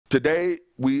Today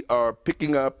we are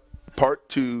picking up part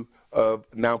 2 of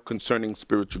Now Concerning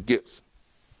Spiritual Gifts.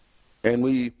 And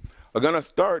we are going to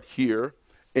start here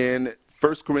in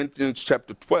 1 Corinthians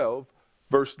chapter 12,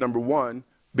 verse number 1,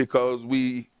 because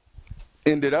we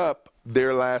ended up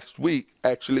there last week.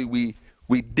 Actually,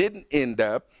 we didn't end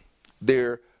up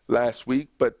there last week,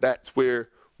 but that's where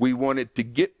we wanted to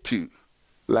get to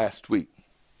last week.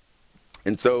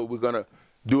 And so we're going to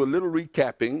do a little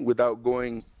recapping without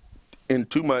going in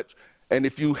too much. And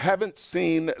if you haven't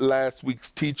seen last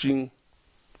week's teaching,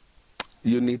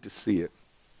 you need to see it.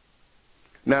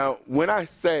 Now, when I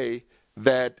say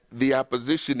that the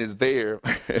opposition is there,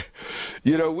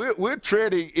 you know, we're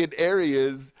treading in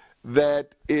areas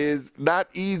that is not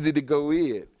easy to go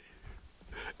in.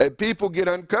 And people get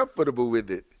uncomfortable with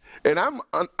it. And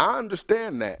I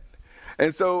understand that.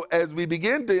 And so as we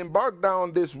begin to embark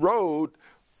down this road,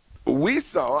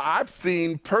 I've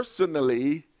seen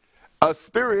personally a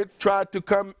spirit try to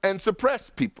come and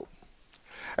suppress people.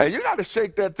 And you got to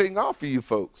shake that thing off of you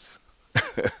folks.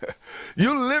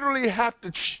 You literally have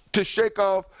to shake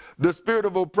off the spirit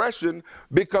of oppression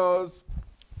because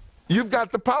you've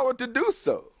got the power to do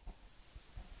so.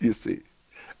 You see,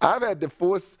 I've had to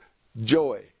force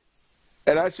joy,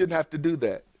 and I shouldn't have to do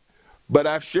that. But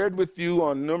I've shared with you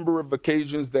on a number of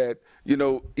occasions that, you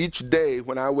know, each day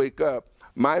when I wake up,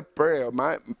 my prayer,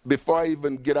 before I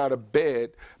even get out of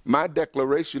bed, my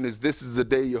declaration is, this is the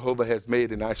day Jehovah has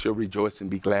made, and I shall rejoice and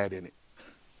be glad in it.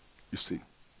 You see,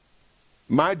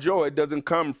 my joy doesn't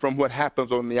come from what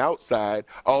happens on the outside,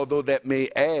 although that may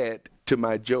add to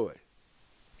my joy.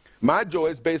 My joy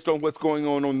is based on what's going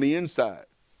on the inside.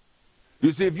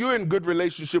 You see, if you're in good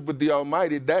relationship with the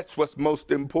Almighty, that's what's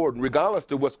most important,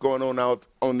 regardless of what's going on out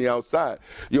on the outside.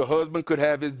 Your husband could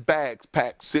have his bags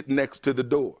packed sitting next to the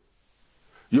door.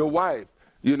 Your wife,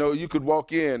 you know, you could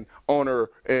walk in on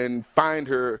her and find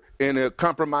her in a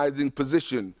compromising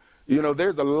position. You know,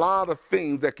 there's a lot of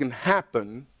things that can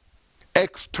happen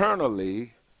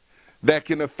externally that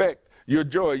can affect your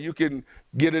joy. You can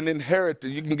get an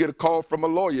inheritance. You can get a call from a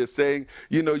lawyer saying,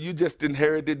 you know, you just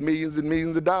inherited millions and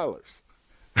millions of dollars.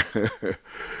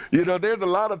 You know, there's a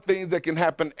lot of things that can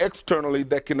happen externally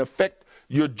that can affect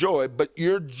your joy, but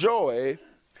your joy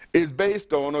is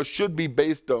based on, or should be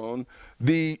based on,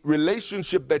 the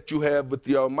relationship that you have with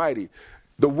the Almighty.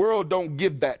 The world don't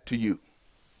give that to you.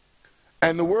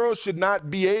 And the world should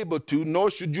not be able to, nor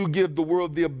should you give the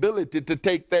world the ability to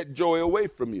take that joy away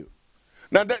from you.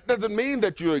 Now, that doesn't mean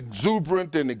that you're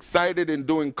exuberant and excited and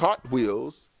doing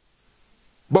cartwheels.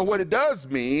 But what it does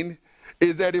mean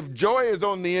is that if joy is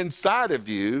on the inside of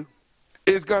you,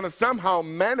 it's going to somehow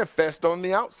manifest on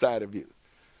the outside of you.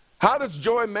 How does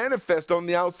joy manifest on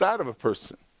the outside of a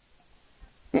person?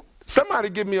 Somebody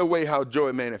give me a way how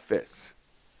joy manifests.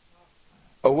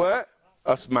 A what?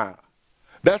 A smile.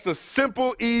 That's a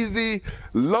simple, easy,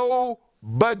 low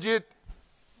budget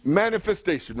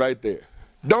manifestation right there.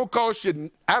 Don't cost you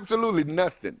absolutely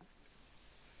nothing.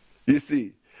 You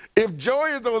see, if joy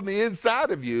is on the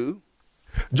inside of you,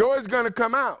 joy is going to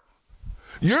come out.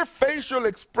 Your facial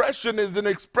expression is an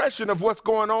expression of what's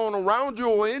going on around you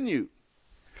or in you.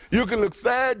 You can look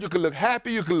sad, you can look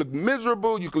happy, you can look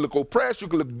miserable, you can look oppressed, you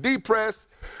can look depressed.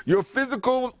 Your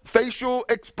physical facial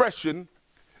expression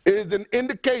is an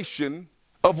indication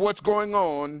of what's going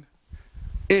on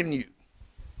in you.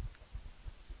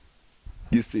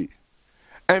 You see.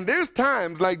 And there's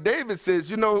times, like David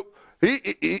says, you know,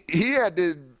 he had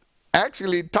to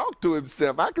actually talk to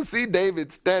himself. I can see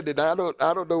David standing. I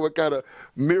don't know what kind of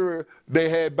mirror they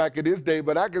had back in his day,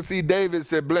 but I can see David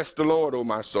said, "Bless the Lord, O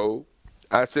my soul."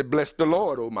 I said, "Bless the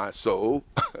Lord, O my soul."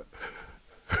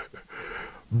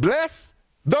 Bless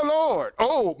the Lord,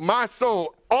 oh my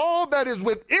soul, all that is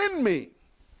within me.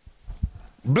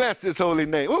 Bless his holy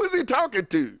name. Who is he talking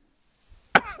to?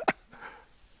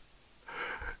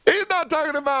 He's not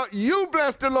talking about you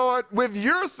bless the Lord with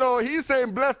your soul. He's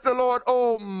saying, bless the Lord,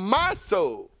 oh my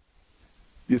soul.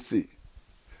 You see.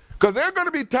 Because there are going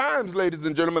to be times, ladies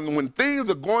and gentlemen, when things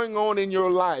are going on in your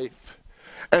life,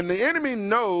 and the enemy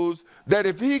knows that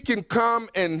if he can come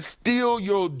and steal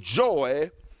your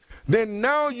joy, then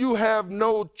now you have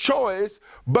no choice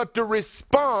but to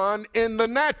respond in the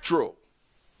natural.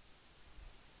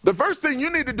 The first thing you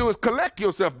need to do is collect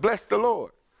yourself. Bless the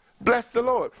Lord. Bless the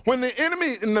Lord. When the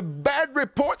enemy and the bad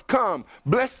reports come,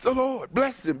 bless the Lord.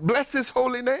 Bless him. Bless his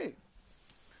holy name.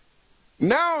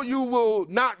 Now you will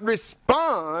not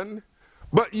respond,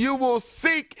 but you will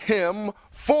seek him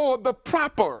for the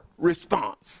proper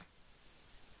response.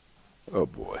 Oh,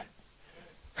 boy.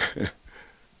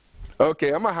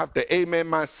 Okay, I'm going to have to amen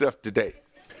myself today.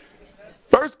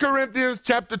 1 Corinthians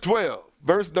chapter 12,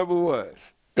 verse number 1.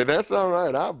 And that's all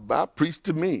right. I preach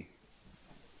to me.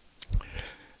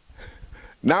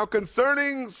 Now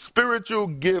concerning spiritual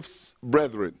gifts,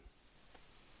 brethren,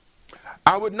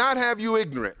 I would not have you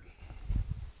ignorant.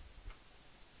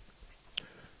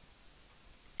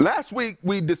 Last week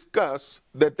we discussed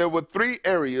that there were 3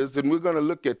 areas, and we're going to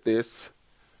look at this,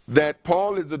 that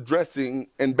Paul is addressing,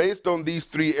 and based on these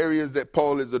 3 areas that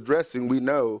Paul is addressing, we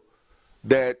know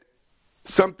that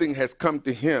something has come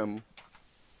to him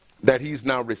that he's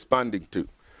now responding to.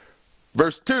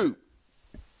 Verse 2,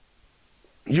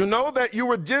 you know that you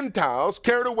were Gentiles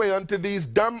carried away unto these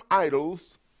dumb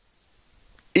idols,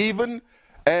 even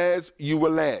as you were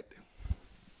led.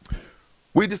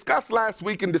 We discussed last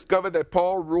week and discovered that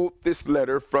Paul wrote this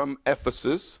letter from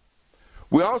Ephesus.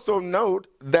 We also note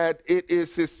that it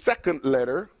is his second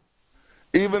letter,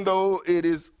 even though it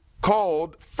is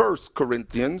called 1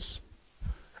 Corinthians.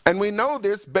 And we know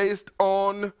this based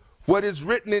on what is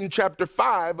written in chapter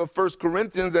 5 of 1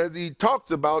 Corinthians, as he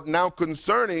talks about now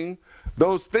concerning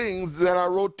those things that I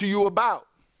wrote to you about.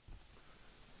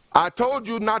 I told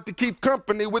you not to keep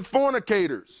company with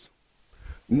fornicators.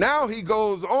 Now he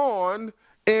goes on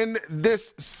in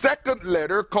this second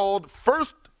letter called 1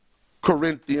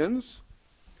 Corinthians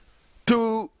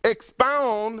to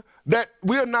expound that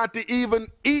we are not to even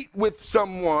eat with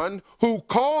someone who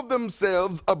call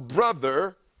themselves a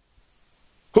brother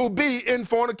who be in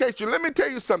fornication. Let me tell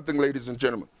you something, ladies and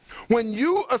gentlemen. When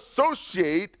you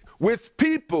associate with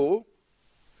people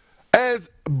as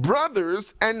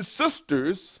brothers and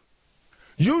sisters,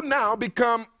 you now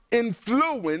become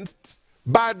influenced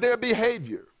by their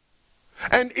behavior.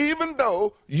 And even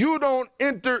though you don't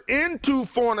enter into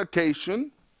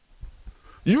fornication,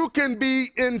 you can be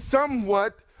in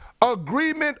somewhat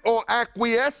agreement or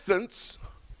acquiescence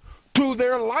to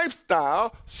their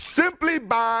lifestyle simply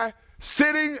by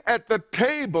sitting at the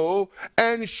table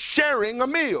and sharing a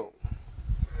meal.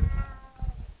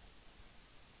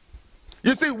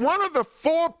 You see, one of the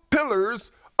 4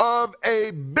 pillars of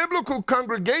a biblical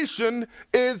congregation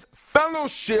is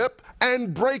fellowship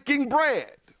and breaking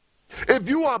bread. If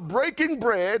you are breaking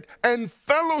bread and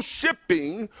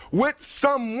fellowshipping with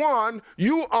someone,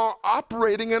 you are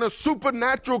operating in a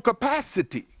supernatural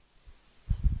capacity.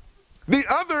 The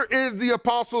other is the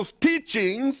apostles'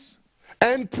 teachings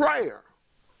and prayer.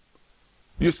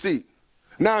 You see,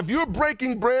 now if you're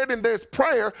breaking bread and there's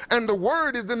prayer and the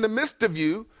word is in the midst of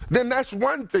you, then that's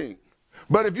one thing.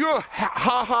 But if you're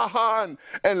ha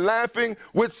and laughing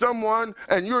with someone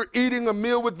and you're eating a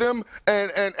meal with them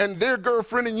and their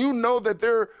girlfriend, and you know that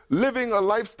they're living a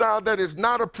lifestyle that is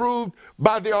not approved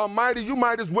by the Almighty, you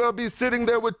might as well be sitting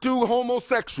there with 2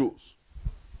 homosexuals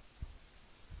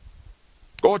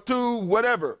or 2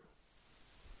 whatever.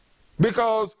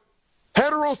 Because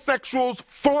heterosexuals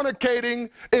fornicating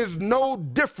is no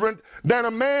different than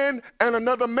a man and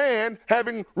another man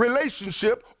having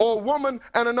relationship, or a woman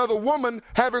and another woman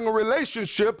having a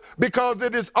relationship, because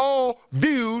it is all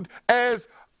viewed as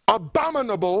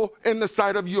abominable in the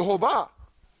sight of Jehovah.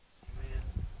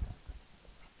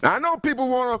 Now, I know people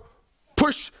want to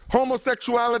push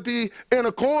homosexuality in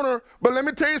a corner, but let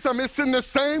me tell you something, it's in the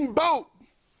same boat.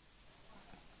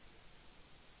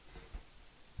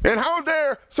 And how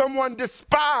dare someone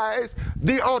despise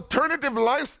the alternative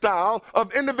lifestyle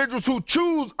of individuals who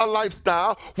choose a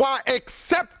lifestyle while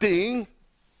accepting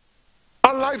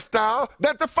a lifestyle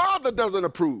that the Father doesn't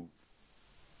approve?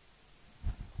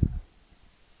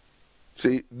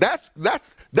 See, that's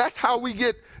how we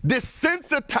get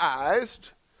desensitized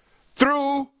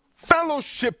through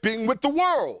fellowshipping with the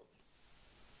world.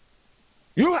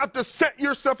 You have to set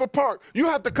yourself apart. You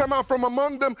have to come out from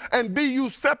among them and be you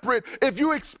separate if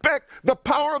you expect the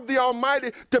power of the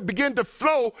Almighty to begin to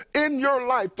flow in your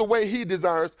life the way He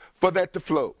desires for that to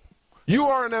flow. You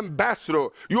are an ambassador.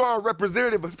 You are a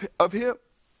representative of Him.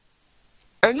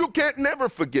 And you can't never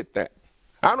forget that.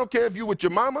 I don't care if you're with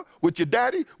your mama, with your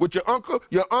daddy, with your uncle,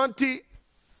 your auntie,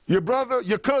 your brother,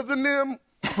 your cousin, them.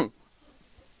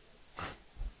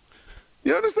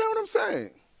 You understand what I'm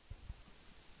saying?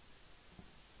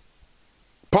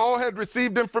 Paul had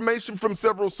received information from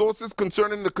several sources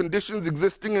concerning the conditions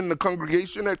existing in the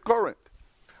congregation at Corinth.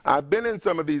 I've been in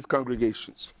some of these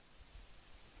congregations.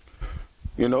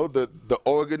 You know, the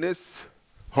organist,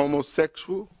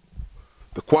 homosexual,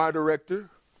 the choir director,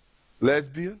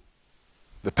 lesbian,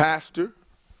 the pastor,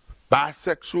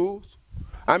 bisexuals.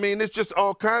 I mean, it's just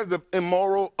all kinds of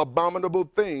immoral,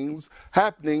 abominable things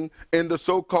happening in the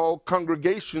so-called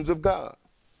congregations of God.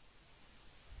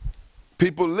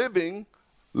 People living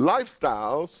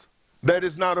lifestyles that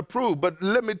is not approved. But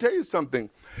let me tell you something.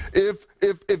 If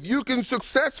you can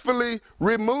successfully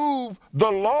remove the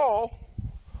law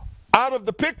out of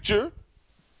the picture,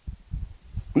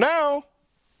 now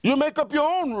you make up your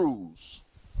own rules.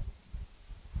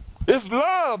 It's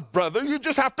love, brother. You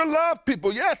just have to love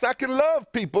people. Yes, I can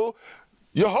love people.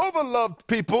 Jehovah loved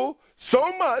people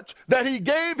so much that he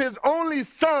gave his only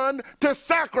son to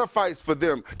sacrifice for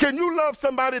them. Can you love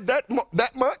somebody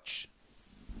that much?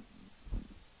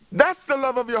 That's the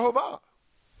love of Jehovah.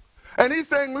 And he's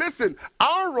saying, listen,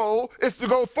 our role is to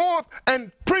go forth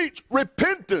and preach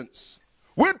repentance.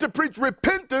 We're to preach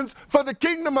repentance, for the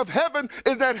kingdom of heaven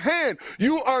is at hand.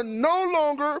 You are no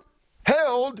longer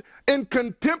held in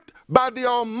contempt by the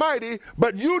Almighty,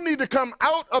 but you need to come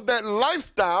out of that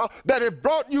lifestyle that has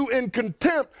brought you in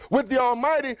contempt with the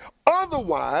Almighty.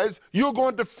 Otherwise, you're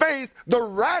going to face the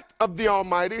wrath of the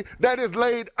Almighty that is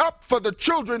laid up for the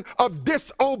children of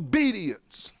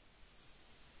disobedience.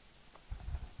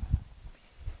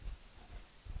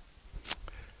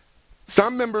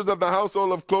 Some members of the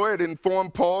household of Chloe had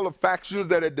informed Paul of factions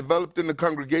that had developed in the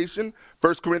congregation.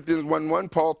 1 Corinthians 1:1,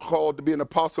 Paul called to be an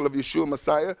apostle of Yeshua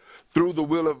Messiah through the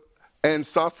will of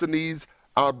Sosthenes,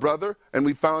 our brother. And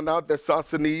we found out that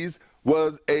Sosthenes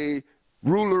was a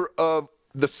ruler of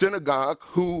the synagogue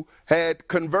who had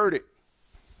converted.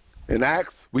 In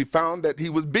Acts, we found that he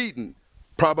was beaten,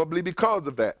 probably because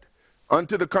of that.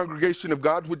 Unto the congregation of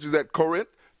God, which is at Corinth,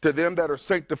 to them that are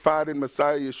sanctified in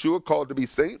Messiah Yeshua, called to be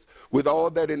saints, with all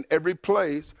that in every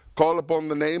place call upon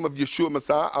the name of Yeshua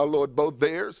Messiah, our Lord, both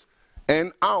theirs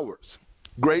and ours.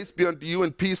 Grace be unto you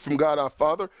and peace from God our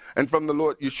Father and from the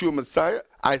Lord Yeshua Messiah.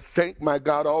 I thank my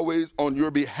God always on your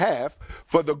behalf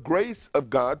for the grace of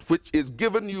God, which is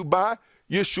given you by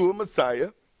Yeshua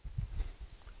Messiah,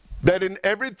 that in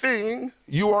everything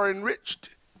you are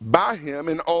enriched by him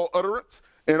in all utterance,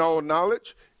 in all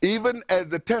knowledge, even as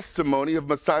the testimony of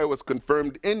Messiah was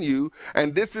confirmed in you.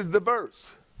 And this is the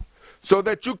verse. So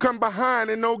that you come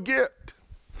behind in no gift,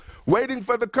 waiting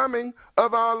for the coming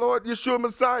of our Lord Yeshua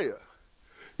Messiah.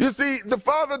 You see, the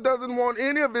Father doesn't want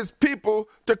any of his people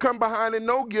to come behind in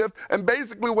no gift. And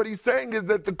basically what he's saying is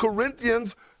that the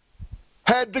Corinthians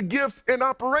had the gifts in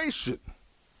operation.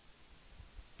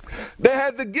 They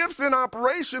had the gifts in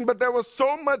operation, but there was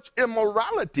so much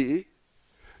immorality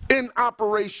in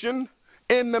operation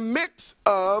in the mix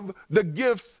of the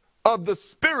gifts of the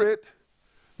Spirit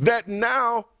that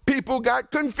now people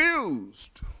got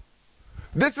confused.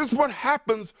 This is what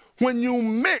happens when you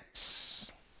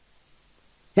mix.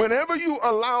 Whenever you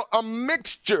allow a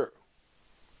mixture,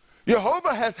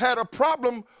 Jehovah has had a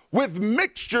problem with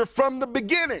mixture from the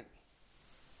beginning.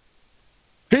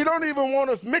 He don't even want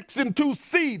us mixing two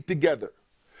seed together.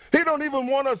 He don't even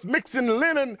want us mixing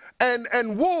linen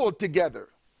and wool together.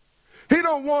 He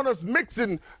don't want us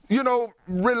mixing,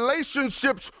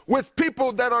 relationships with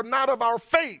people that are not of our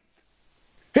faith.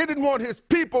 He didn't want his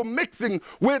people mixing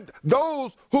with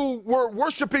those who were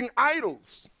worshiping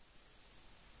idols.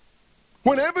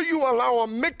 Whenever you allow a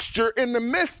mixture in the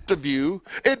midst of you,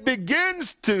 it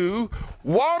begins to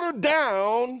water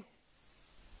down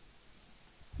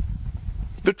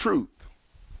the truth.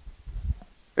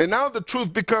 And now the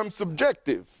truth becomes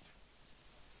subjective.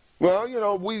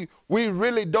 Well, we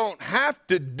really don't have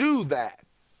to do that.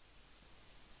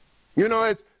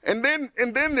 And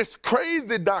then this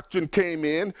crazy doctrine came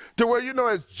in to where,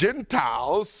 as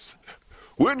Gentiles,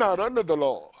 we're not under the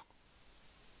law.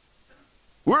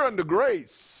 We're under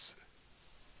grace.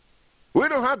 We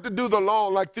don't have to do the law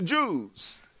like the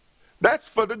Jews. That's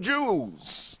for the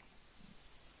Jews.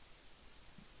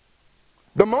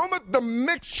 The moment the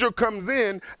mixture comes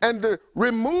in and the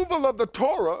removal of the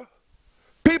Torah,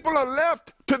 people are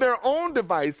left to their own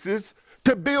devices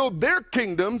to build their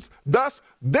kingdoms, thus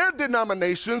their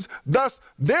denominations, thus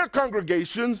their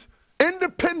congregations,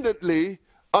 independently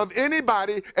of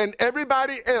anybody and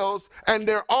everybody else, and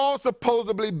they're all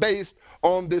supposedly based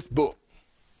on this book.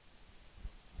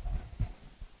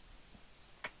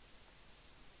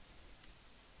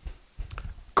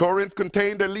 Corinth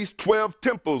contained at least 12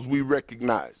 temples, we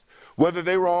recognize. Whether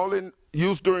they were all in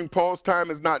use during Paul's time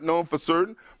is not known for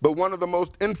certain, but one of the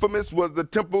most infamous was the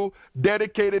temple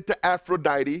dedicated to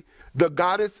Aphrodite, the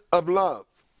goddess of love.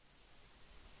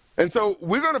 And so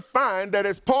we're going to find that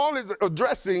as Paul is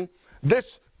addressing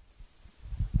this,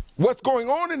 what's going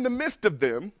on in the midst of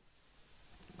them,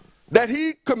 that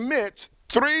he commits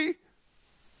 3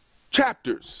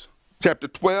 chapters, chapter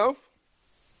 12,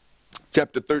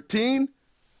 chapter 13,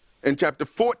 and chapter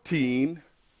 14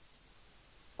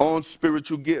 on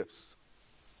spiritual gifts.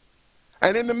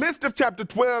 And in the midst of chapter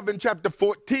 12 and chapter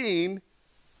 14,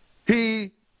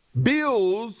 he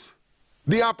builds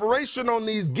the operation on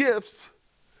these gifts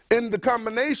in the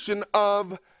combination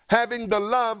of having the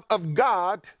love of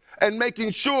God and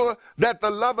making sure that the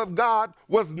love of God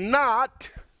was not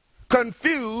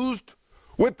confused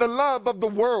with the love of the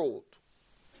world.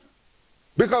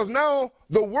 Because now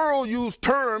the world used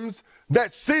terms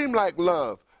that seem like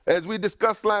love. As we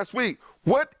discussed last week,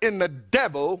 what in the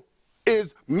devil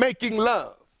is making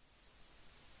love?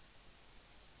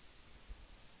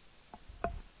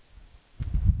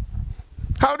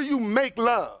 How do you make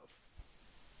love?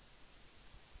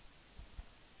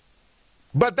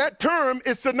 But that term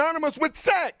is synonymous with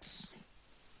sex.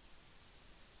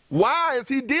 Why is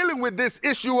he dealing with this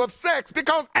issue of sex?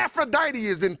 Because Aphrodite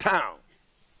is in town.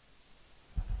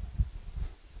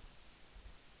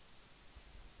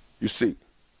 You see,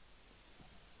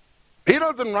 he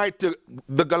doesn't write to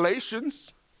the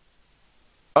Galatians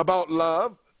about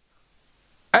love.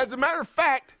 As a matter of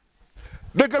fact,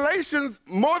 the Galatians,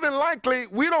 more than likely,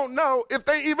 we don't know if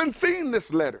they even seen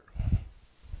this letter.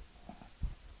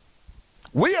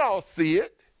 We all see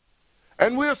it,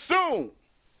 and we assume.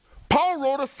 Paul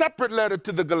wrote a separate letter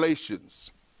to the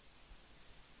Galatians,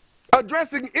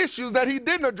 addressing issues that he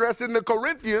didn't address in the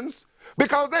Corinthians,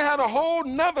 because they had a whole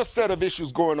nother set of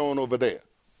issues going on over there.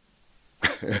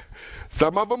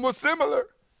 Some of them were similar,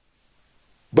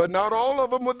 but not all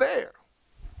of them were there.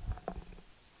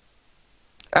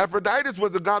 Aphrodite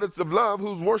was the goddess of love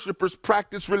whose worshippers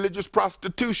practiced religious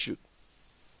prostitution.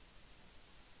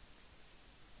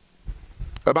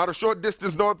 About a short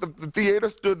distance north of the theater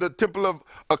stood the temple of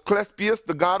Asclepius,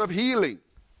 the god of healing.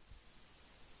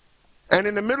 And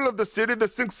in the middle of the city, the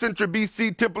 6th century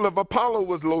BC temple of Apollo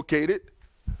was located.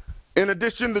 In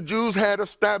addition, the Jews had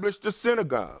established a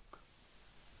synagogue.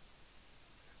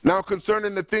 Now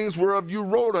concerning the things whereof you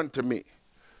wrote unto me,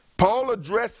 Paul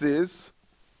addresses,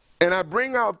 and I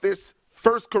bring out this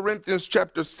 1 Corinthians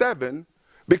chapter 7,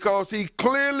 because he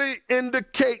clearly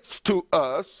indicates to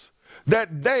us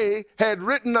that they had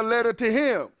written a letter to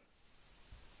him.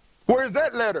 Where's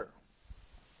that letter?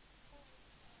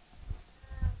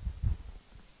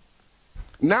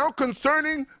 Now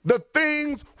concerning the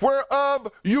things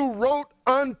whereof you wrote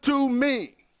unto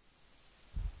me.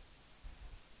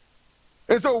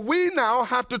 And so we now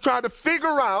have to try to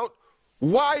figure out,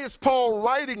 why is Paul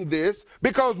writing this?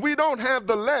 Because we don't have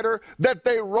the letter that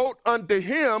they wrote unto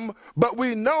him, but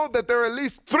we know that there are at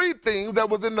least 3 things that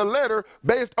was in the letter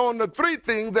based on the 3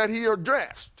 things that he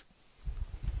addressed.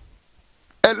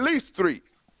 At least 3.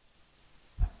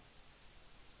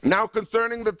 Now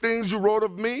concerning the things you wrote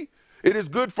of me, it is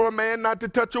good for a man not to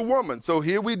touch a woman. So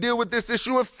here we deal with this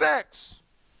issue of sex.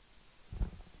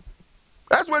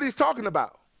 That's what he's talking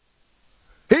about.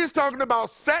 He's talking about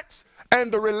sex and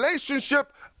the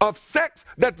relationship of sex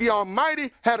that the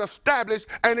Almighty had established,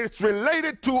 and it's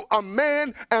related to a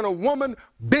man and a woman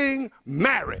being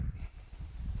married.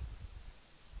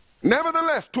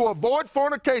 Nevertheless, to avoid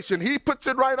fornication, he puts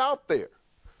it right out there.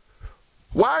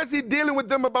 Why is he dealing with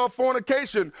them about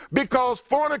fornication? Because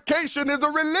fornication is a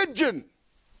religion.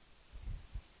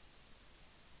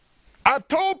 I've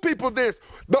told people this.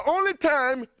 The only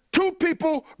time 2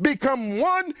 people become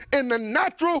one in the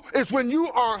natural is when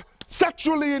you are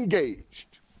sexually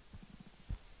engaged.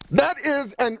 That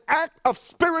is an act of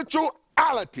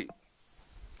spirituality.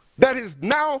 That is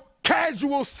now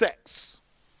casual sex.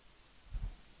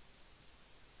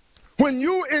 When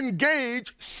you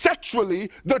engage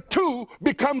sexually, the 2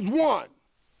 becomes one.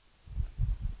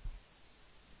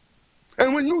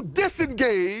 And when you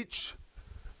disengage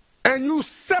and you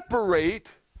separate,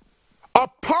 a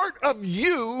part of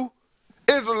you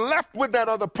is left with that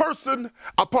other person,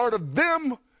 a part of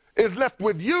them is left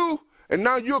with you, and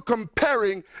now you're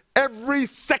comparing every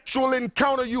sexual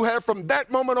encounter you have from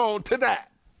that moment on to that.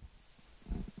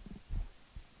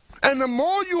 And the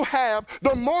more you have,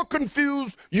 the more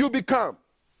confused you become.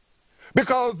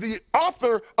 Because the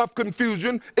author of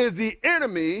confusion is the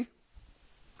enemy,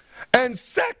 and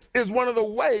sex is one of the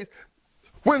ways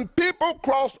when people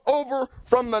cross over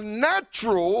from the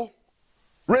natural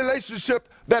relationship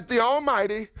that the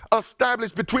Almighty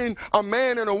established between a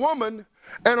man and a woman,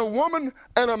 and a woman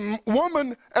and a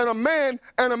woman and a man,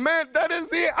 that is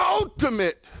the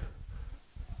ultimate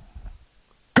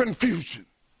confusion.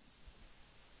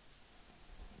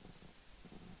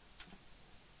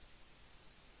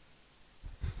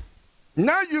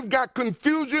 Now you've got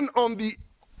confusion on the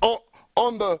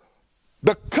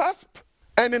cusp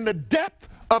and in the depth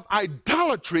of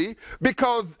idolatry,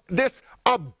 because this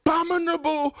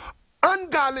abominable,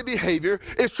 ungodly behavior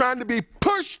is trying to be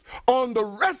pushed on the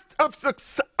rest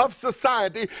of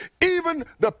society, even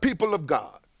the people of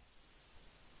God.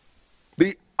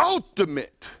 The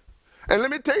ultimate. And let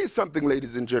me tell you something,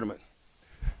 ladies and gentlemen.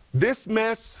 This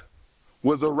mess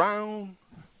was around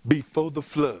before the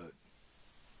flood.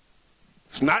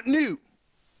 It's not new.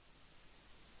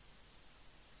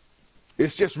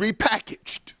 It's just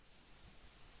repackaged.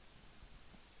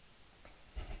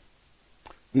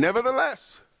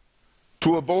 Nevertheless,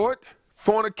 to avoid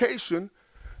fornication,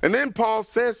 and then Paul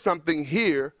says something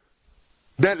here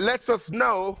that lets us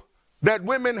know that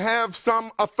women have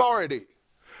some authority.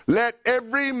 Let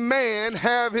every man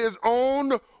have his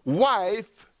own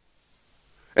wife,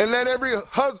 and let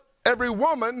every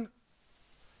woman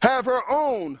have her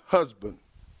own husband.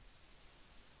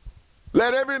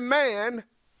 Let every man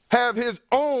have his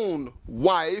own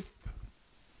wife,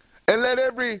 and let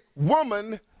every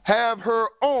woman have her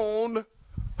own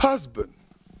husband.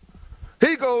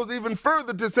 He goes even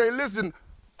further to say, listen,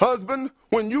 husband,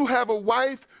 when you have a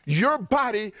wife, your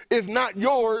body is not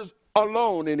yours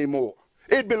alone anymore.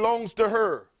 It belongs to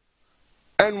her.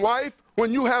 And wife,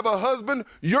 when you have a husband,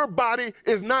 your body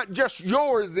is not just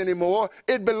yours anymore.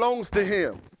 It belongs to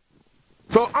him.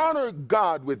 So honor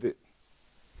God with it.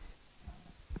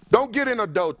 Don't get in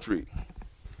adultery.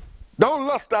 Don't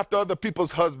lust after other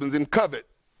people's husbands and covet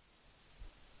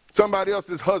somebody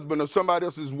else's husband or somebody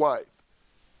else's wife.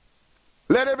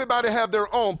 Let everybody have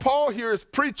their own. Paul here is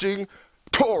preaching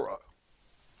Torah.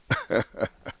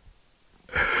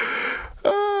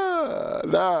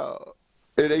 Now,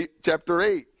 in chapter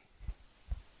 8,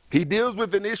 he deals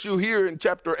with an issue here in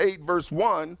chapter 8, verse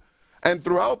 1, and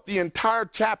throughout the entire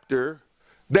chapter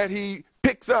that he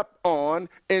picks up on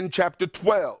in chapter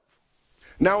 12.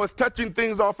 Now, as touching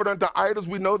things offered unto idols,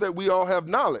 we know that we all have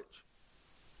knowledge.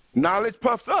 Knowledge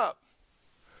puffs up.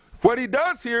 What he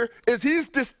does here is he's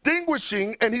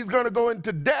distinguishing, and he's going to go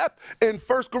into depth in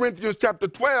 1 Corinthians chapter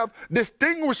 12,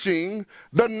 distinguishing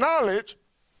the knowledge,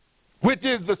 which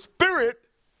is the Spirit,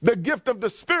 the gift of the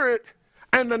Spirit,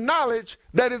 and the knowledge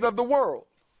that is of the world.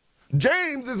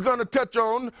 James is going to touch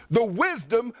on the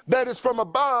wisdom that is from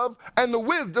above and the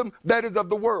wisdom that is of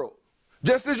the world.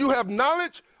 Just as you have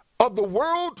knowledge of the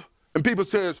world, and people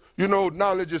says, you know,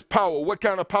 knowledge is power. What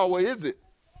kind of power is it?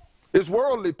 It's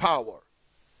worldly power.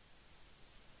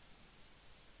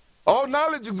 All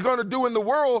knowledge is going to do in the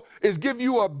world is give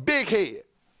you a big head,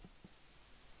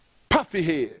 puffy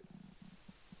head.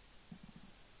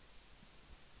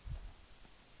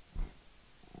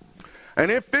 And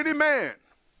if any man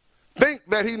think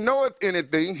that he knoweth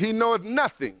anything, he knoweth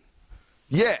nothing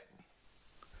yet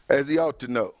as he ought to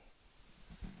know.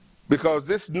 Because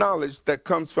this knowledge that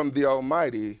comes from the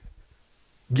Almighty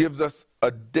gives us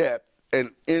a depth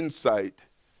and insight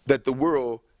that the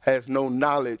world has no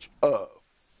knowledge of.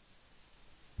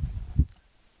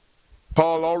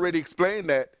 Paul already explained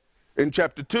that in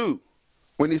chapter 2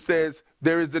 when he says,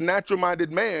 there is the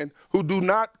natural-minded man who do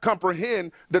not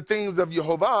comprehend the things of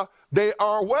Jehovah. They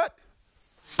are what?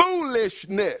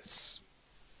 Foolishness.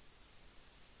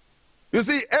 You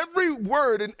see, every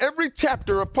word in every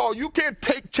chapter of Paul, you can't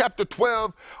take chapter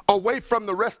 12 away from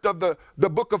the rest of the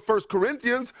book of 1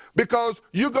 Corinthians because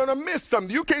you're going to miss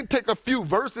something. You can't take a few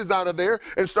verses out of there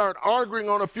and start arguing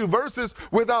on a few verses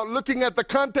without looking at the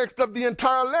context of the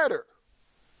entire letter.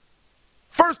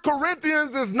 1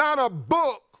 Corinthians is not a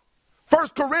book. 1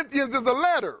 Corinthians is a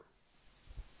letter.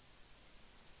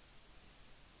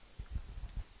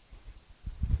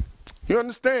 You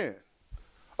understand?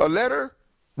 A letter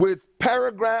with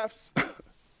paragraphs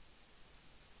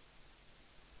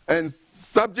and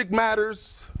subject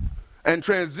matters and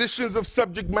transitions of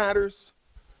subject matters.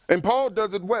 And Paul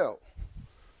does it well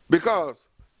because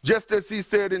just as he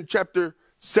said in chapter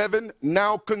 7,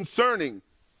 now concerning,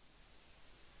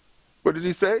 what did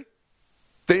he say?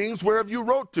 Things whereof you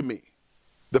wrote to me.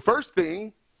 The first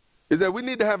thing is that we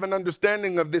need to have an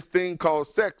understanding of this thing called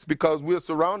sex because we're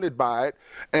surrounded by it,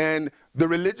 and the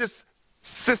religious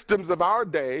systems of our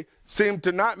day seem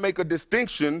to not make a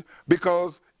distinction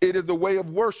because it is a way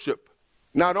of worship.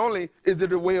 Not only is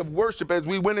it a way of worship, as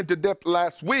we went into depth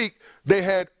last week, they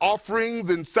had offerings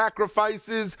and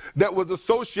sacrifices that was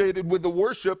associated with the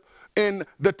worship in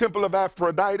the temple of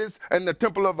Aphrodite and the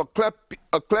temple of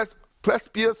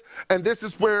Asclepius, and this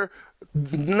is where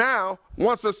now,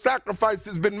 once a sacrifice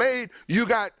has been made, you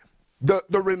got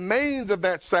the remains of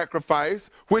that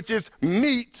sacrifice, which is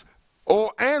meat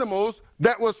or animals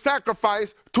that was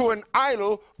sacrificed to an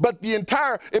idol, but the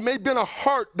entire, it may have been a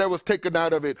heart that was taken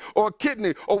out of it, or a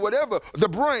kidney, or whatever, the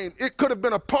brain. It could have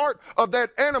been a part of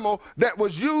that animal that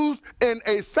was used in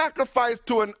a sacrifice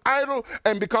to an idol,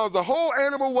 and because the whole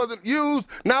animal wasn't used,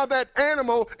 now that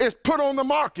animal is put on the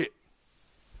market.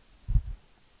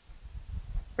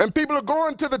 And people are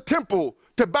going to the temple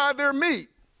to buy their meat.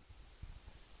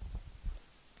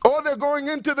 Or they're going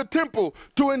into the temple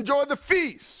to enjoy the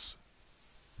feast.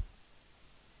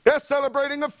 They're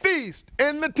celebrating a feast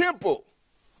in the temple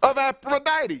of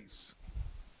Aphrodite's,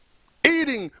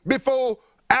 eating before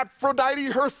Aphrodite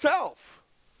herself.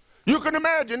 You can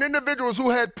imagine individuals who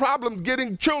had problems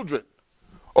getting children,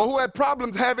 or who had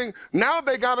problems having, now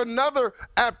they got another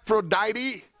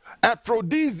Aphrodite,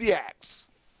 aphrodisiacs.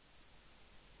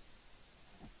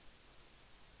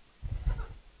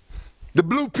 The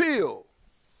blue pill.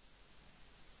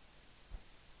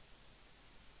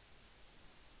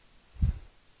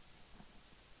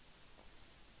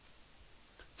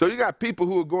 So you got people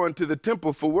who are going to the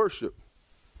temple for worship.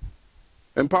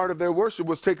 And part of their worship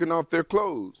was taking off their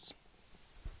clothes.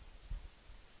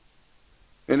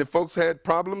 And if folks had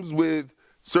problems with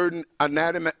certain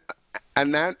anatomy,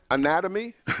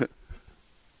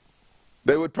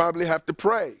 they would probably have to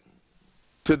pray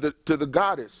to the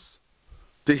goddess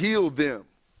to heal them.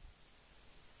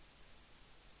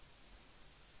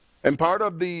 And part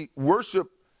of the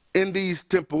worship in these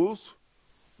temples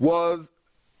was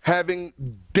having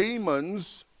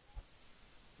demons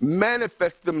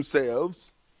manifest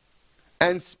themselves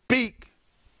and speak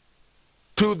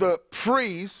to the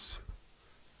priests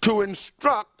to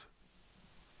instruct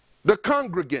the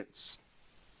congregants.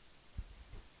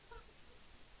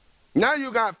 Now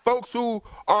you got folks who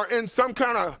are in some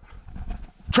kind of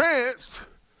trance,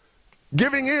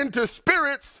 giving in to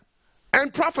spirits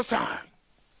and prophesying.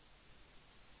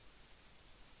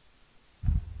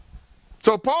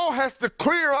 So Paul has to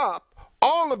clear up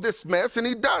all of this mess, and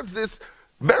he does this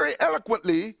very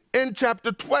eloquently in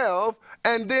chapter 12,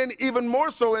 and then even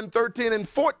more so in 13 and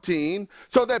 14,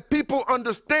 so that people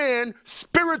understand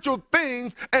spiritual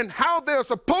things and how they're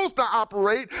supposed to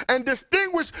operate and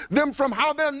distinguish them from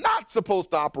how they're not supposed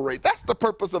to operate. That's the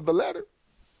purpose of the letter.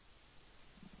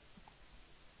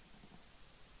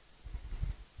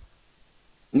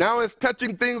 Now it's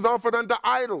touching things offered unto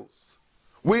idols.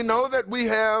 We know that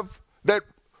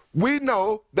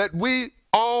we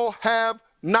all have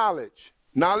knowledge.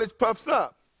 Knowledge puffs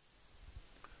up.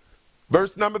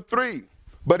 Verse number 3.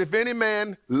 But if any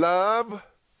man love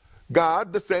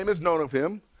God, the same is known of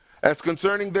him. As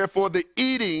concerning therefore the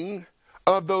eating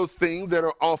of those things that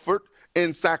are offered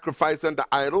in sacrifice unto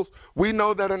idols, we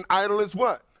know that an idol is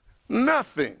what?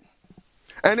 Nothing.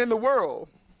 And in the world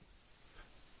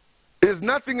is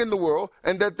nothing in the world,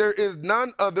 and that there is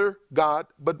none other God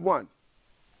but one.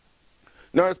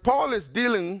 Now, as Paul is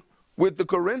dealing with the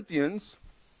Corinthians,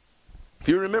 if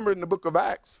you remember in the book of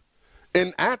Acts,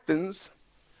 in Athens,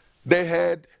 they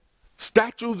had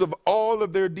statues of all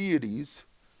of their deities,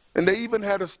 and they even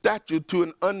had a statue to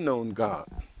an unknown God.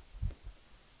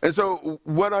 And so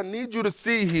what I need you to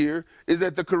see here is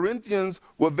that the Corinthians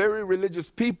were very religious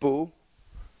people,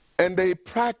 and they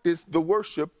practiced the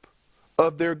worship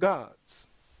of their gods.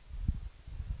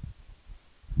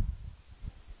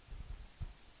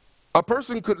 A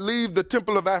person could leave the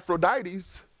temple of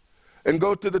Aphrodite's and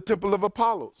go to the temple of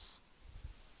Apollos.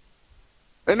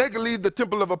 And they could leave the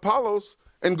temple of Apollos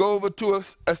and go over to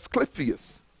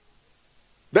Asclepius.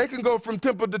 They can go from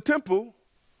temple to temple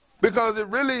because it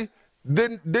really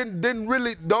didn't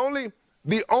really,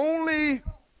 the only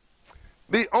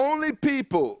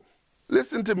people,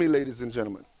 listen to me, ladies and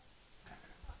gentlemen,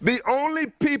 the only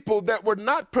people that were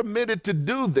not permitted to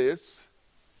do this,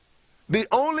 the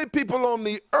only people on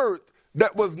the earth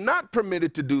that was not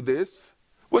permitted to do this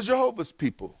was Jehovah's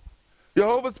people.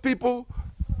 Jehovah's people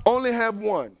only have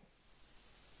one.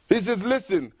 He says,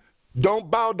 listen, don't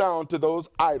bow down to those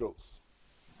idols.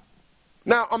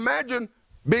 Now imagine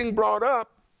being brought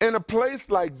up in a place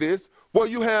like this where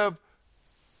you have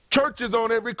churches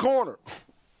on every corner.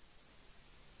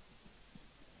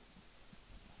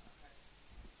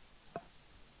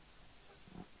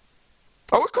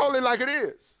 I would call it like it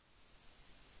is.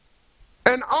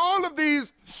 And all of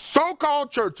these so-called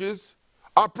churches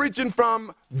are preaching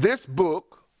from this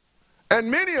book, and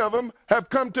many of them have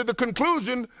come to the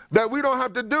conclusion that we don't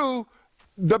have to do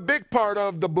the big part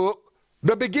of the book,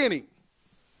 the beginning.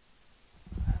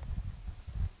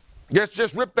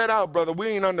 Just rip that out, brother. We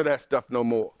ain't under that stuff no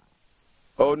more.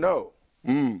 Oh, no.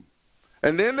 And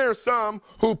then there's some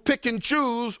who pick and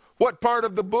choose what part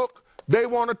of the book they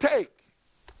want to take.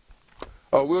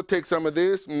 Oh, we'll take some of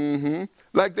this,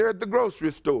 like they're at the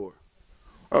grocery store.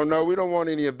 Oh, no, we don't want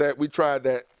any of that. We tried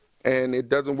that, and it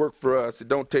doesn't work for us. It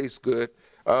don't taste good.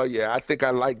 Oh, yeah, I think I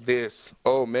like this.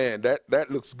 Oh, man,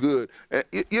 that looks good. And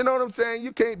you know what I'm saying?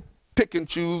 You can't pick and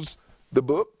choose the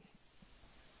book.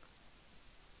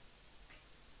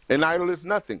 An idol is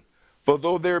nothing. For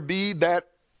though there be that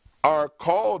are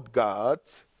called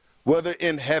gods, whether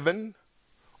in heaven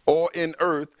or in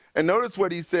earth. And notice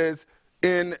what he says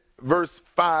in verse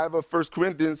 5 of 1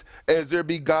 Corinthians, as there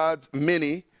be gods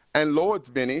many and lords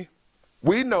many.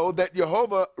 we know that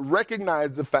Jehovah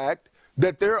recognized the fact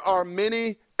that there are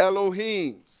many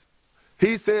Elohims.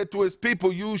 He said to his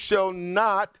people, you shall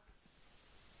not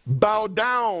bow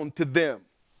down to them.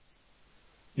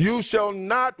 You shall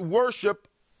not worship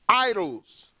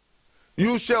idols.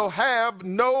 You shall have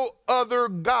no other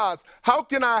gods. How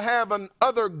can I have an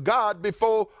other God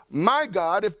before my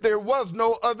God if there was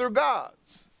no other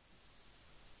gods?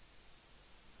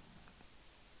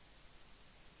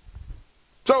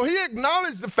 So he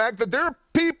acknowledged the fact that there are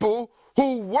people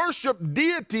who worship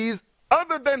deities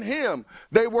other than him.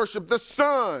 They worship the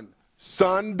sun,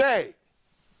 Sunday.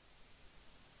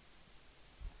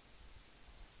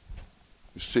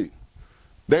 You see,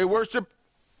 they worship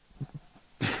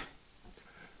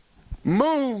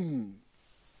moon,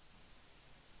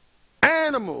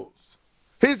 animals.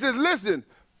 He says, listen,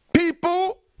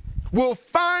 people will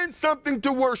find something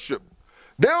to worship.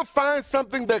 They'll find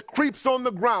something that creeps on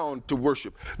the ground to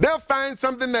worship. They'll find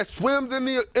something that swims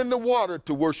in the water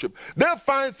to worship. They'll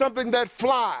find something that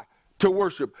flies to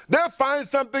worship. They'll find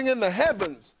something in the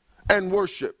heavens and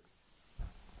worship.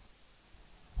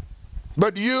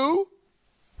 But you're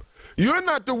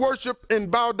not to worship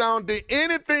and bow down to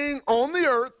anything on the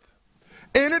earth,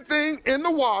 anything in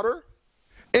the water,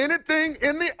 anything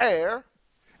in the air,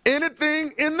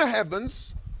 anything in the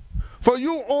heavens, for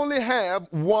you only have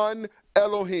one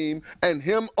Elohim, and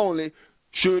him only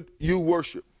should you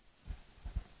worship.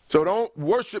 So don't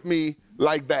worship me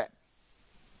like that.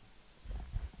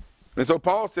 And so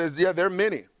Paul says, yeah, there are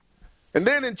many. And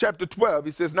then in chapter 12,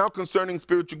 he says, now concerning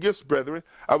spiritual gifts, brethren,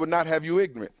 I would not have you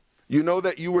ignorant. You know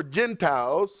that you were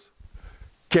Gentiles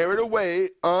carried away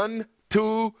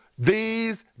unto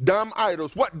these dumb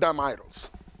idols. What dumb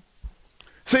idols?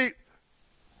 See,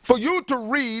 for you to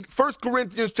read 1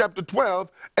 Corinthians chapter 12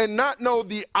 and not know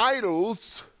the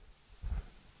idols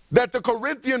that the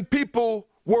Corinthian people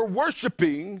were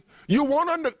worshiping, you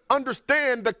won't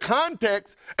understand the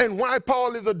context and why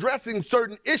Paul is addressing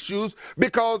certain issues,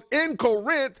 because in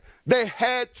Corinth they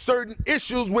had certain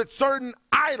issues with certain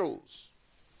idols.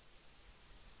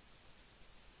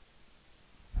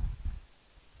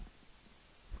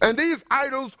 And these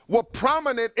idols were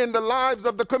prominent in the lives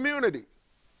of the community.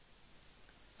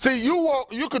 See,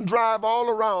 you can drive all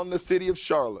around the city of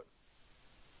Charlotte.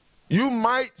 You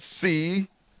might see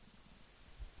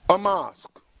a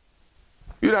mosque.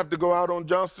 You'd have to go out on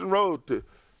Johnston Road, to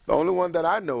the only one that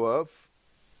I know of.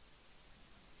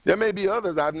 There may be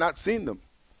others, I've not seen them.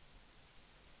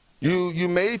 You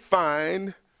may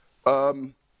find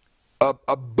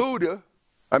a Buddha.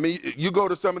 I mean, you go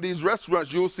to some of these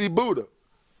restaurants, you'll see Buddha.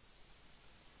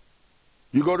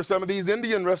 You go to some of these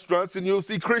Indian restaurants and you'll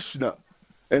see Krishna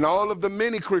and all of the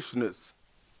many Krishnas.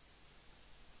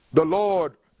 The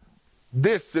Lord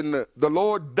this and the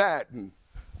Lord that, and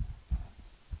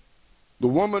the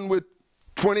woman with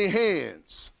 20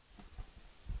 hands,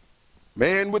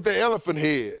 man with the elephant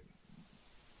head.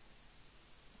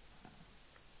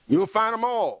 You'll find them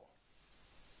all.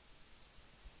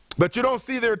 But you don't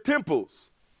see their temples.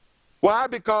 Why?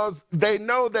 Because they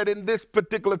know that in this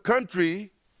particular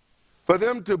country, for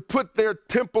them to put their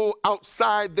temple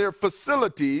outside their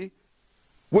facility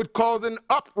would cause an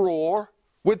uproar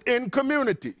within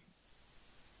community.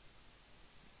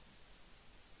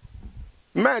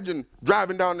 Imagine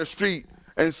driving down the street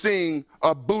and seeing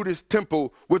a Buddhist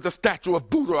temple with a statue of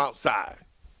Buddha outside.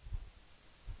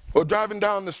 Or driving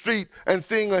down the street and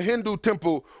seeing a Hindu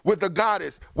temple with a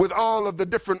goddess with all of the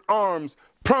different arms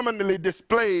prominently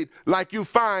displayed like you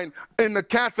find in the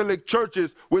Catholic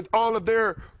churches with all of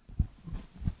their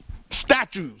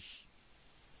statues.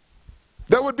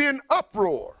 There would be an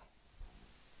uproar.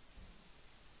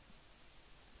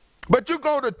 But you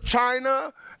go to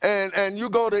China and you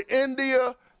go to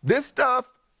India, this stuff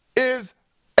is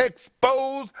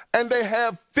exposed, and they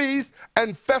have feasts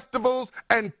and festivals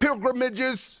and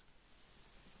pilgrimages.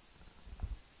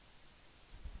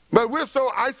 But we're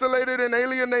so isolated and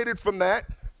alienated from that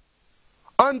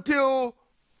until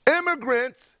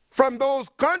immigrants from those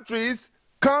countries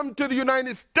come to the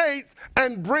United States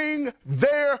and bring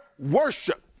their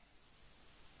worship.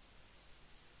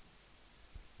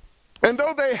 And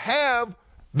though they have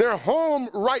their home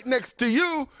right next to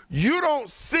you, you don't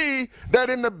see that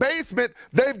in the basement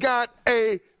they've got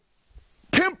a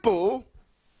temple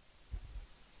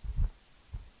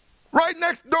right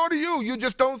next door to you. You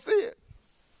just don't see it.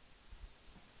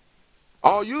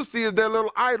 All you see is their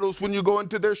little idols when you go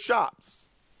into their shops.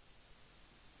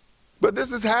 But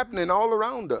this is happening all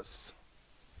around us.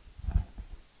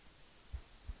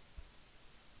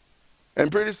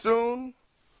 And pretty soon,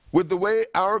 with the way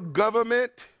our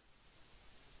government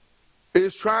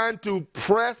is trying to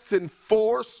press and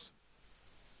force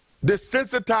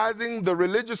desensitizing the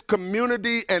religious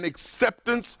community and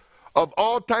acceptance of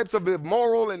all types of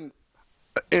immoral and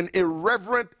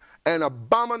irreverent and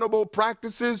abominable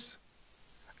practices.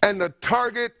 And the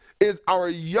target is our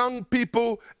young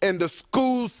people in the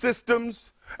school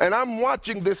systems. And I'm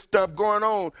watching this stuff going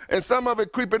on, and some of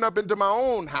it creeping up into my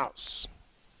own house.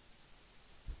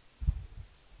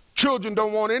 Children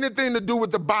don't want anything to do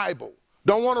with the Bible,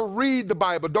 don't want to read the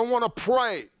Bible, don't want to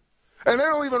pray. And they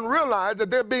don't even realize that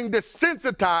they're being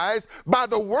desensitized by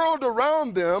the world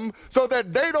around them so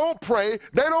that they don't pray,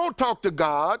 they don't talk to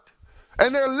God,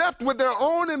 and they're left with their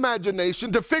own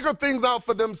imagination to figure things out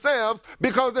for themselves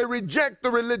because they reject the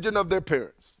religion of their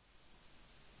parents.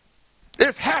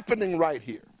 It's happening right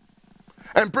here.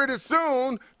 And pretty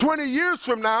soon, 20 years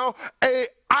from now, an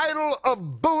idol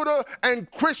of Buddha and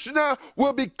Krishna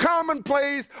will be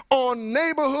commonplace on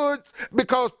neighborhoods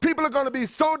because people are going to be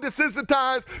so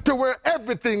desensitized to where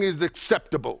everything is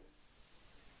acceptable.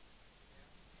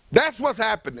 That's what's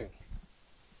happening.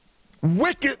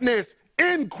 Wickedness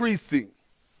increasing.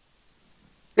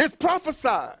 It's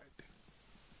prophesied.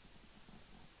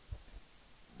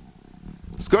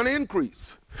 It's going to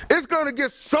increase. It's going to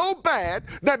get so bad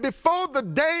that before the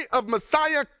day of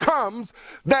Messiah comes,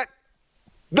 that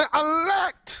the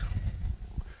elect,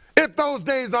 if those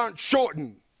days aren't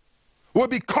shortened, will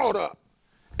be caught up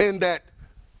in that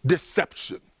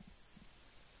deception.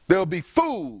 They'll be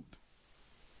fooled.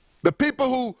 The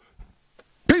people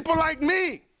like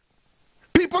me,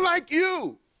 people like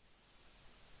you.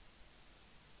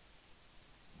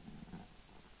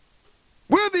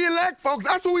 We're the elect, folks.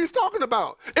 That's what he's talking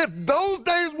about. If those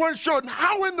days weren't shortened,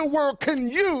 how in the world can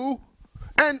you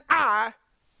and I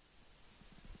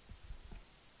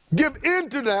give in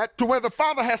to that, to where the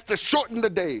Father has to shorten the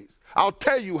days? I'll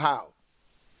tell you how.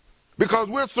 Because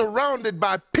we're surrounded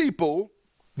by people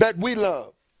that we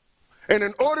love. And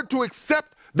in order to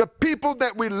accept the people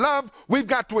that we love, we've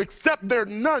got to accept their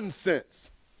nonsense.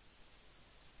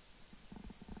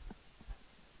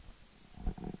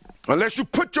 Unless you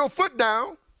put your foot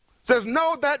down, says,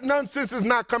 no, that nonsense is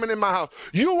not coming in my house.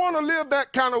 You want to live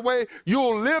that kind of way,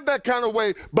 you'll live that kind of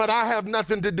way, but I have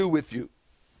nothing to do with you.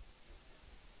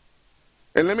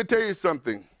 And let me tell you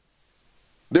something.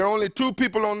 There are only two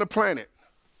people on the planet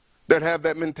that have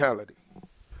that mentality: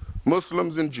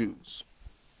 Muslims and Jews.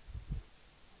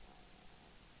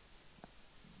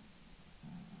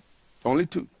 Only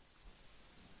two.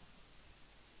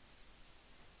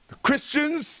 The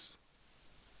Christians,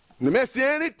 the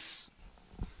Messianics,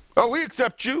 oh, we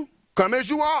accept you. Come as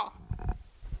you are.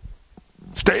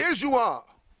 Stay as you are.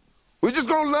 We're just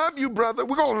going to love you, brother.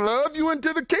 We're going to love you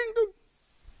into the kingdom.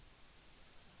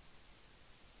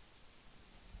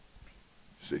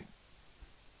 See?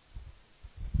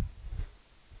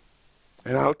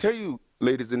 And I'll tell you,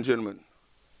 ladies and gentlemen,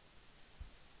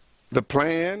 the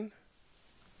plan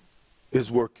is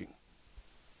working.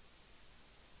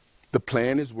 The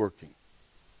plan is working.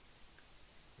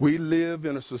 We live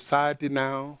in a society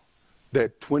now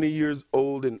that 20 years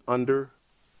old and under,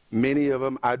 many of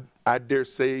them, I dare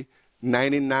say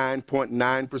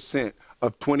 99.9%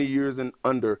 of 20 years and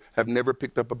under have never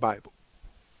picked up a Bible.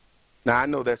 Now, I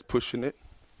know that's pushing it,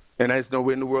 and there's no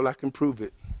way in the world I can prove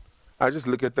it. I just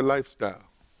look at the lifestyle.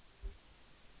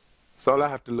 So all I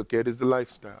have to look at is the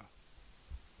lifestyle.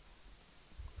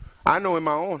 I know in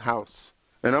my own house,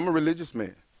 and I'm a religious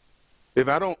man, if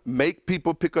I don't make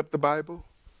people pick up the Bible,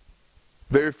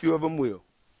 very few of them will.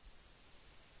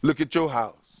 Look at your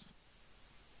house.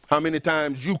 How many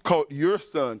times you caught your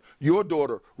son, your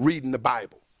daughter reading the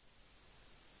Bible?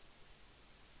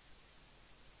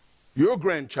 Your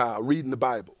grandchild reading the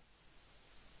Bible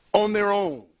on their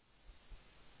own.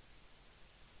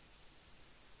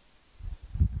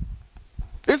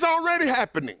 It's already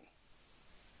happening.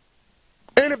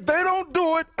 And if they don't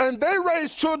do it and they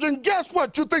raise children, guess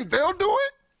what? You think they'll do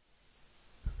it?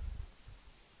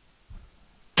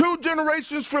 2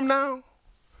 generations from now,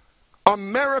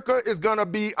 America is going to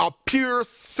be a pure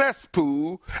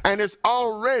cesspool, and it's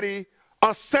already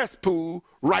a cesspool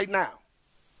right now.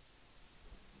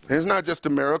 And it's not just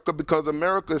America, because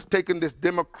America is taking this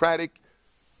democratic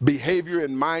behavior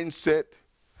and mindset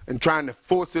and trying to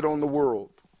force it on the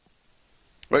world.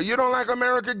 Well, you don't like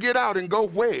America? Get out and go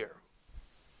where?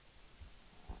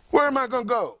 Where am I going to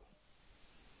go?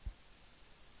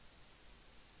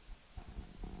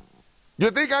 You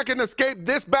think I can escape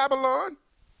this Babylon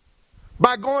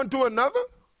by going to another?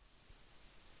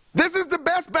 This is the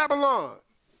best Babylon.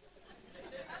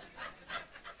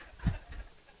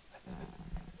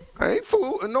 I ain't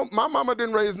fool. No, my mama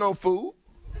didn't raise no fool.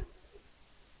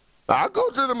 I'll go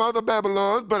to them other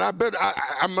Babylons, but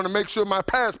I'm going to make sure my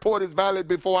passport is valid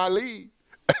before I leave.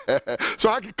 So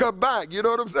I can come back. You know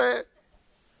what I'm saying?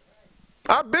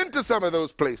 I've been to some of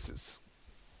those places.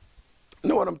 You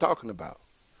know what I'm talking about.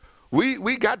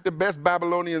 We got the best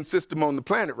Babylonian system on the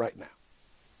planet right now.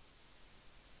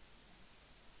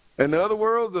 And the other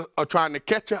worlds are trying to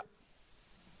catch up.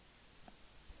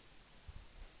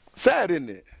 Sad, isn't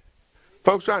it?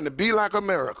 Folks trying to be like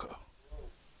America.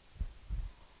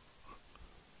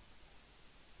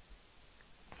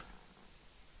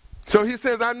 So he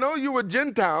says, I know you were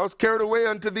Gentiles carried away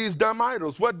unto these dumb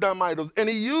idols. What dumb idols? And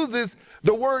he uses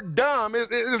the word dumb.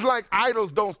 It's like idols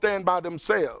don't stand by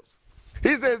themselves.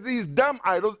 He says these dumb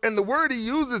idols, and the word he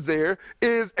uses there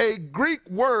is a Greek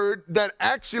word that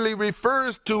actually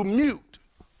refers to mute.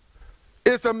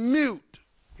 It's a mute.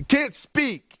 You can't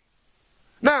speak.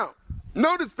 Now,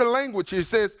 notice the language here. It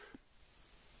says,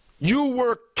 you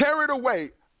were carried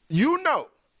away. You know.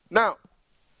 Now,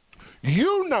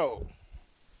 you know.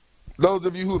 Those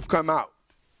of you who have come out,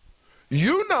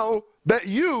 you know that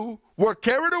you were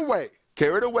carried away,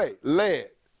 led,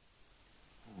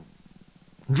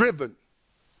 driven,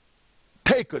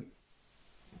 taken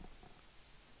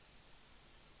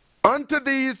unto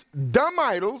these dumb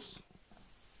idols,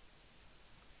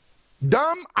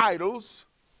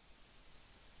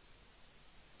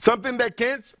 something that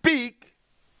can't speak.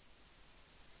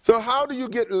 So how do you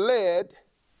get led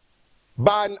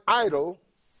by an idol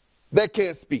that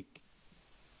can't speak?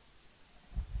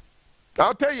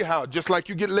 I'll tell you how, just like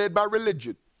you get led by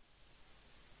religion.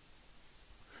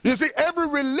 You see, every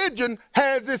religion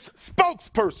has its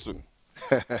spokesperson.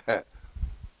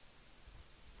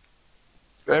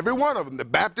 Every one of them. The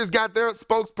Baptists got their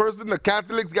spokesperson, the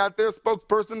Catholics got their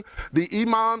spokesperson, the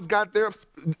imams got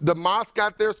the mosque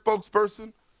got their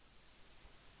spokesperson,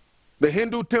 the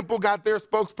Hindu temple got their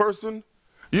spokesperson.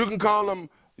 You can call them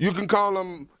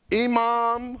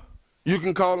imam, you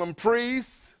can call them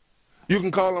priest, you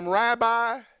can call them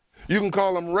rabbi, you can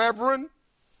call them reverend.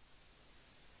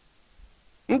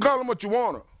 You can call them what you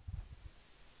want to.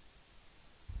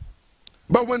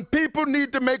 But when people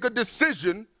need to make a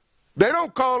decision, they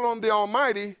don't call on the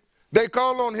Almighty, they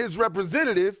call on his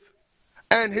representative,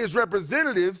 and his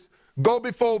representatives go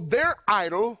before their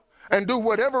idol and do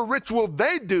whatever ritual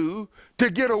they do to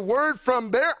get a word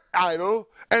from their idol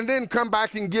and then come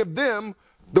back and give them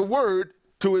the word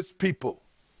to his people.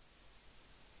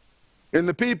 And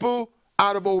the people,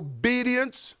 out of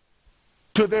obedience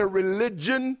to their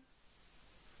religion,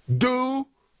 do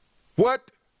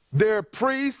what their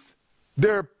priest,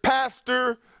 their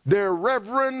pastor, their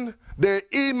reverend, their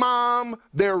imam,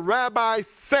 their rabbi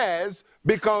says,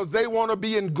 because they want to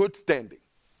be in good standing.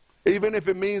 Even if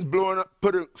it means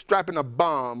strapping a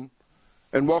bomb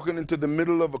and walking into the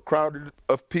middle of a crowd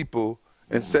of people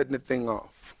and setting the thing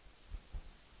off.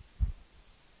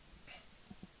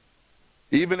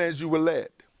 Even as you were led.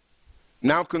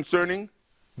 Now concerning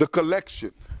the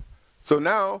collection. So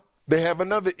now they have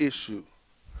another issue.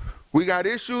 We got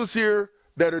issues here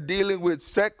that are dealing with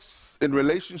sex and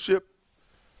relationship.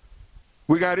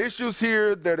 We got issues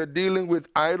here that are dealing with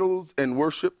idols and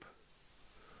worship.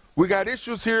 We got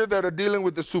issues here that are dealing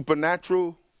with the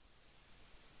supernatural.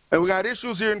 And we got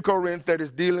issues here in Corinth that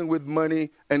is dealing with money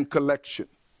and collection.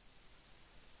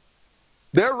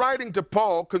 They're writing to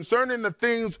Paul concerning the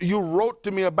things you wrote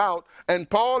to me about, and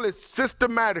Paul is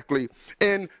systematically,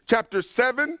 in chapter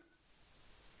 7,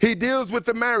 he deals with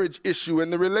the marriage issue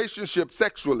and the relationship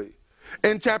sexually.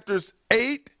 In chapters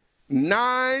 8,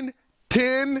 9,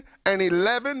 10, and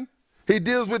 11, he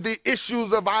deals with the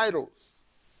issues of idols.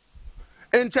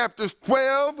 In chapters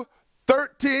 12,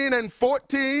 13, and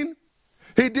 14,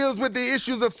 he deals with the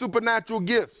issues of supernatural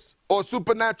gifts or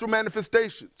supernatural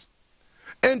manifestations.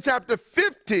 In chapter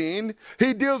 15,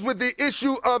 he deals with the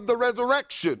issue of the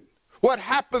resurrection, what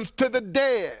happens to the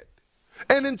dead.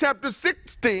 And in chapter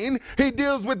 16, he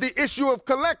deals with the issue of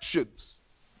collections,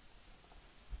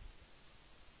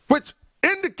 which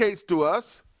indicates to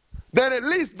us that at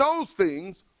least those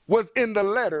things was in the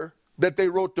letter that they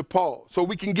wrote to Paul. So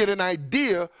we can get an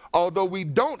idea, although we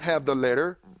don't have the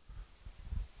letter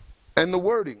and the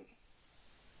wording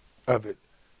of it.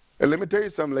 And let me tell you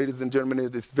something, ladies and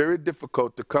gentlemen, it's very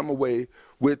difficult to come away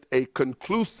with a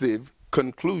conclusive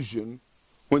conclusion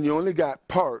when you only got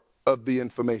part of the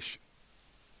information.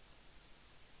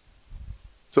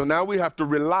 So now we have to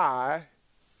rely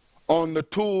on the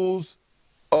tools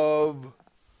of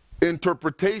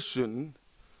interpretation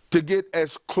to get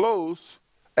as close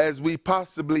as we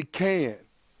possibly can.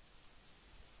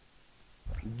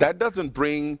 That doesn't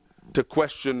bring to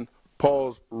question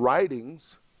Paul's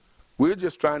writings. We're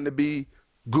just trying to be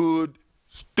good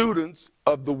students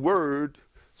of the word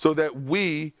so that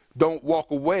we don't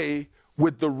walk away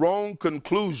with the wrong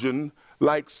conclusion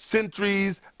like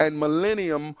centuries and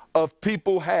millennium of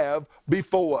people have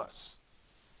before us.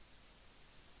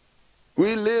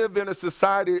 We live in a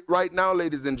society right now,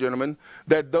 ladies and gentlemen,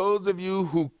 that those of you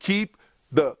who keep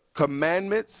the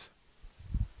commandments,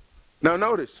 now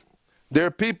notice, there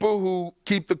are people who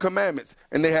keep the commandments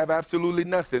and they have absolutely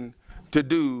nothing to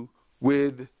do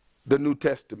with the New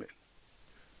Testament.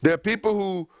 There are people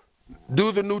who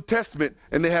do the New Testament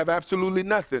and they have absolutely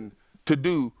nothing to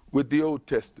do with the Old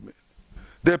Testament.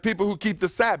 There are people who keep the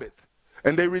Sabbath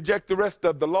and they reject the rest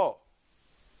of the law.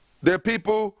 There are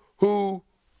people who,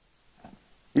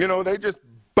 you know, they just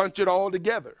bunch it all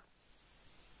together.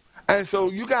 And so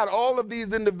you got all of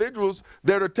these individuals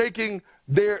that are taking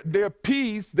their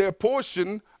piece, their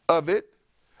portion of it,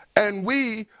 and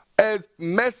we as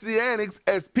messianics,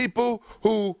 as people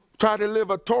who try to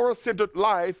live a Torah-centered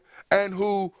life and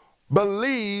who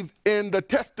believe in the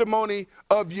testimony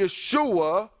of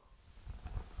Yeshua,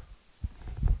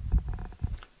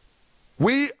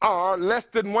 we are less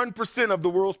than 1% of the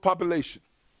world's population.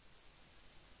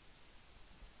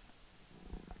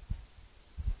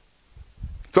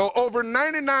 So over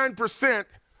 99%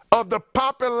 of the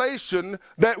population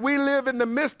that we live in the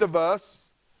midst of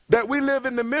us, that we live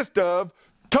in the midst of,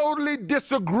 totally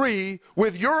disagree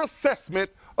with your assessment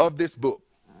of this book.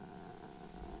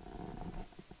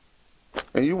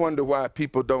 And you wonder why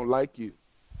people don't like you.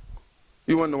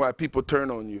 You wonder why people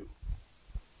turn on you.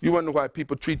 You wonder why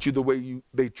people treat you the way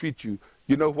they treat you.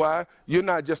 You know why? You're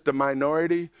not just a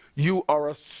minority, you are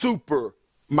a super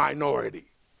minority.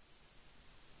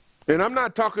 And I'm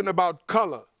not talking about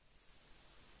color.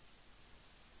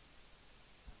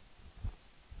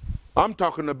 I'm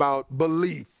talking about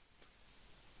belief.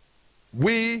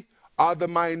 We are the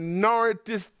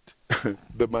minorities,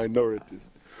 the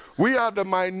minorities. We are the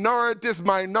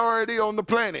minority on the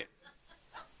planet.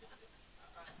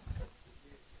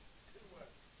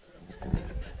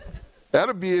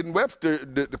 That'll be in Webster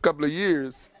in a couple of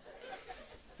years.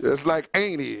 Just like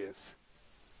ain't is.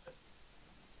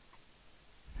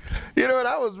 You know what,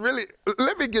 I was really,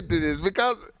 let me get to this,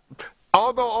 because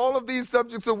although all of these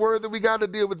subjects are worthy, we got to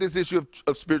deal with this issue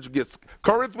of spiritual gifts.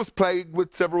 Corinth was plagued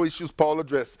with several issues Paul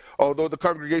addressed. Although the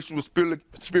congregation was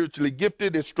spiritually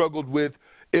gifted, it struggled with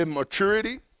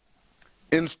immaturity,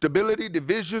 instability,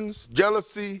 divisions,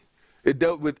 jealousy. It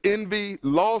dealt with envy,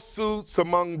 lawsuits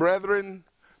among brethren,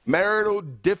 marital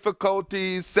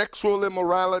difficulties, sexual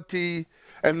immorality,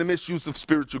 and the misuse of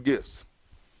spiritual gifts.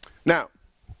 Now,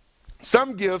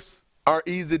 some gifts are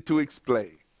easy to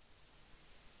explain.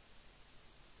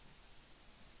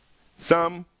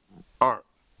 Some aren't.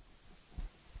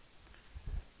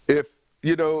 If,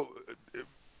 you know,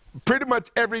 pretty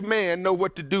much every man know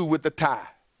what to do with a tie.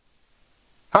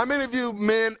 How many of you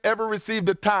men ever received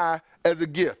a tie as a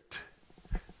gift?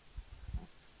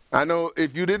 I know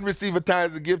if you didn't receive a tie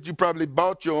as a gift, you probably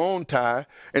bought your own tie.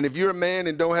 And if you're a man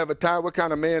and don't have a tie, what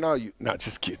kind of man are you? Not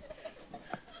just kidding.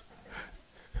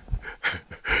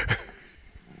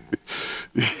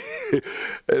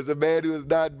 As a man who has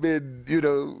not been, you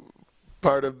know,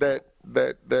 part of this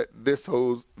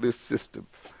system.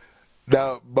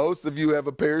 Now, most of you have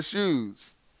a pair of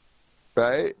shoes,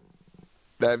 right?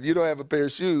 Now, if you don't have a pair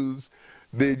of shoes,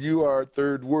 then you are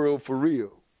third world for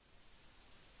real.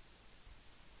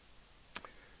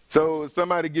 So if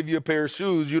somebody give you a pair of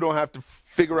shoes, you don't have to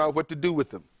figure out what to do with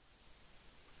them.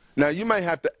 Now, you might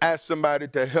have to ask somebody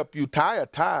to help you tie a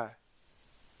tie.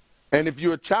 And if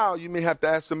you're a child, you may have to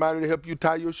ask somebody to help you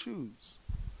tie your shoes.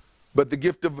 But the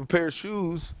gift of a pair of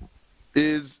shoes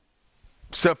is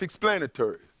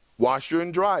self-explanatory. Washer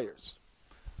and dryers.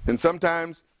 And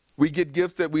sometimes we get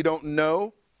gifts that we don't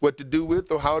know what to do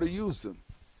with or how to use them.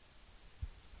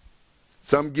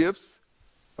 Some gifts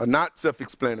are not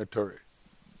self-explanatory.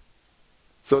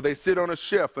 So they sit on a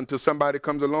shelf until somebody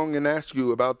comes along and asks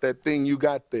you about that thing you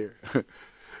got there.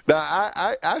 Now,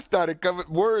 I started coming,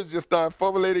 words just started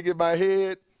formulating in my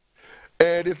head.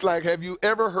 And it's like, have you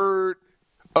ever heard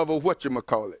of a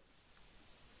whatchamacallit?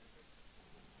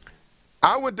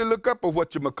 I went to look up a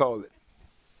whatchamacallit.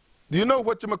 Do you know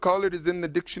whatchamacallit is in the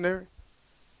dictionary?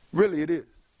 Really, it is.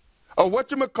 A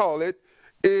whatchamacallit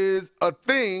is a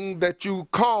thing that you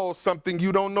call something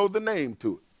you don't know the name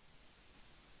to it.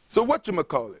 So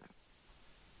whatchamacallit?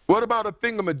 What about a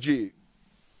thingamajig?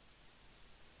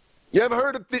 You ever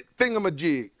heard of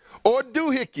thingamajig? Or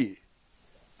doohickey?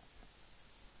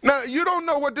 Now, you don't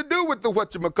know what to do with the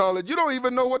whatchamacallit. You don't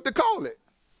even know what to call it.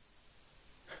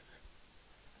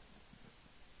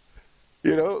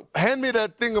 You know, hand me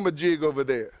that thingamajig over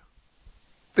there.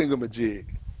 Thingamajig.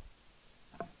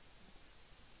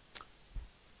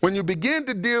 When you begin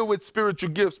to deal with spiritual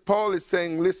gifts, Paul is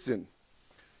saying, listen,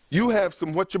 you have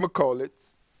some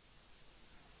whatchamacallits,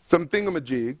 some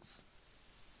thingamajigs,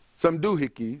 some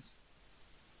doohickeys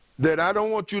that I don't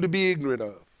want you to be ignorant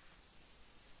of.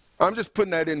 I'm just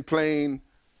putting that in plain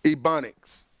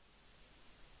Ebonics.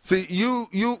 See,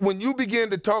 when you begin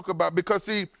to talk about, because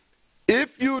see,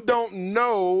 if you don't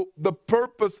know the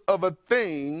purpose of a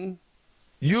thing,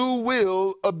 you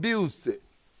will abuse it.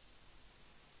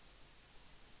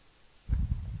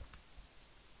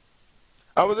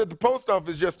 I was at the post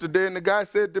office yesterday, and the guy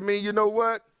said to me, you know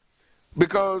what?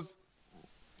 Because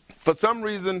for some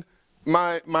reason,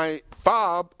 my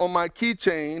fob on my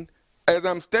keychain, as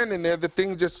I'm standing there, the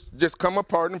thing just come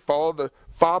apart and fall. The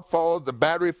fob falls, the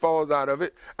battery falls out of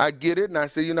it. I get it, and I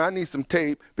say, you know, I need some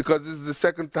tape because this is the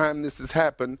second time this has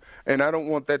happened, and I don't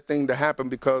want that thing to happen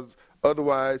because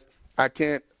otherwise I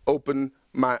can't open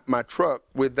my truck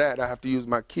with that. I have to use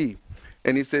my key.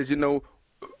 And he says, you know,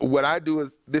 what I do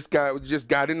is, this guy just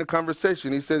got in the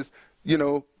conversation. He says, you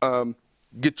know,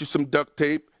 get you some duct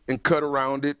tape and cut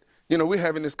around it. You know, we're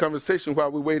having this conversation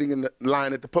while we're waiting in the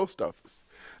line at the post office.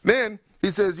 Then he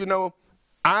says, you know,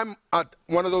 I'm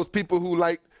one of those people who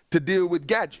like to deal with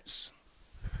gadgets.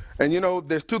 And, you know,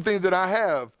 there's two things that I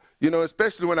have, you know,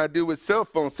 especially when I deal with cell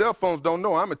phones. Cell phones don't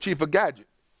know I'm a chief of gadget.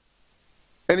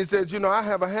 And he says, you know, I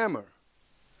have a hammer.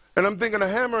 And I'm thinking a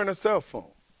hammer and a cell phone.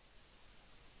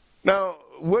 Now,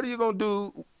 what are you going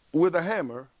to do with a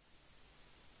hammer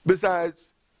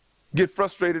besides get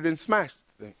frustrated and smash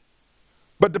the thing?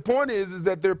 But the point is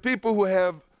that there are people who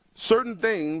have certain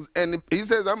things, and he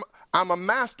says, I'm a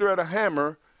master at a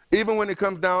hammer, even when it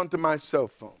comes down to my cell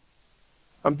phone.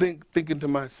 I'm thinking to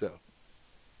myself.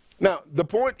 Now, the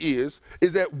point is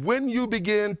that when you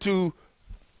begin to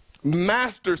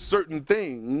master certain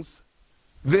things,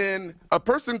 then a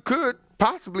person could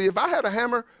possibly, if I had a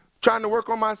hammer trying to work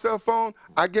on my cell phone,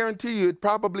 I guarantee you it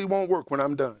probably won't work when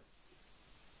I'm done.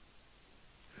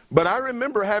 But I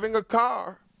remember having a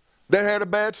car that had a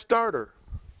bad starter.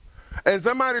 And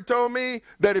somebody told me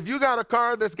that if you got a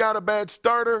car that's got a bad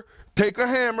starter, take a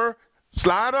hammer,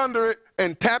 slide under it,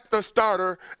 and tap the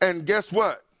starter, and guess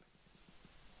what?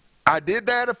 I did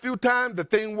that a few times, the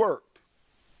thing worked.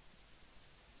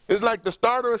 It's like the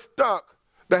starter is stuck.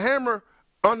 The hammer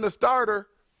on the starter,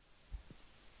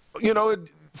 you know,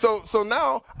 so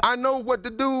now I know what to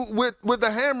do with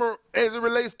a hammer as it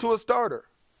relates to a starter.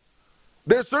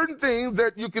 There's certain things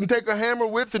that you can take a hammer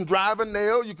with and drive a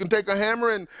nail. You can take a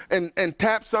hammer and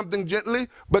tap something gently,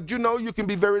 but you know you can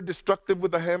be very destructive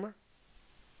with a hammer.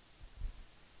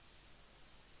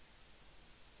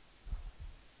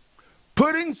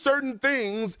 Putting certain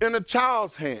things in a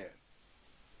child's hand.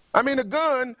 I mean, a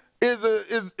gun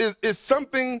is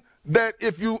something that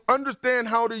if you understand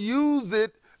how to use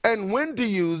it and when to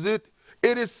use it,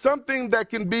 it is something that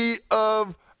can be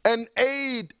of an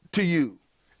aid to you.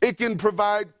 It can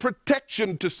provide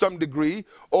protection to some degree,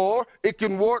 or it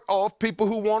can ward off people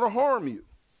who want to harm you.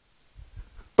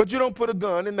 But you don't put a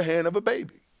gun in the hand of a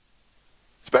baby,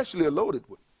 especially a loaded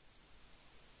one.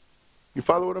 You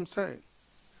follow what I'm saying?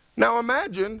 Now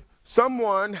imagine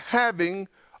someone having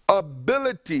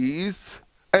abilities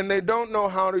and they don't know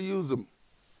how to use them.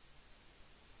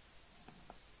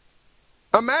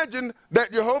 Imagine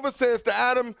that Jehovah says to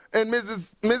Adam and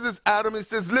Mrs. Adam, he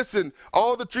says, listen,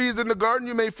 all the trees in the garden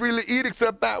you may freely eat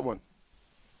except that one.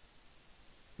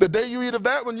 The day you eat of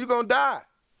that one, you're going to die.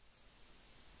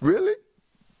 Really?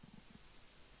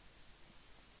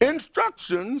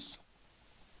 Instructions,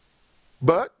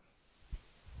 but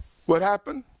what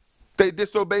happened? They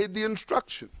disobeyed the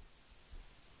instruction.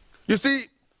 You see,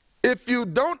 if you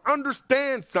don't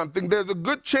understand something, there's a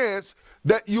good chance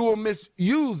that you will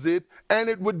misuse it, and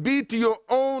it would be to your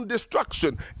own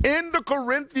destruction. In the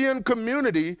Corinthian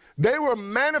community, they were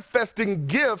manifesting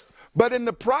gifts, but in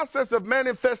the process of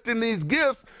manifesting these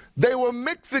gifts, they were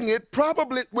mixing it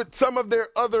probably with some of their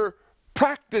other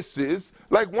practices.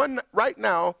 Like one right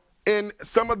now, in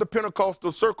some of the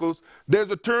Pentecostal circles, there's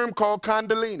a term called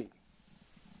Kundalini.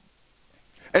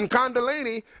 And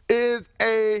Kundalini is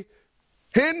a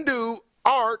Hindu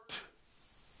art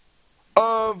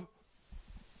of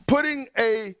putting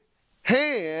a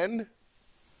hand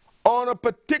on a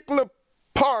particular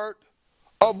part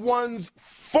of one's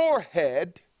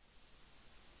forehead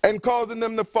and causing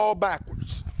them to fall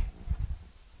backwards.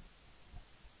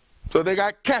 So they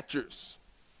got catchers,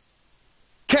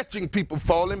 catching people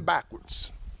falling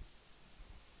backwards,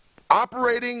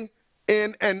 operating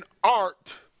in an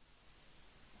art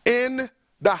in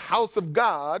the house of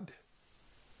God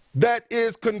that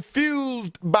is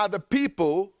confused by the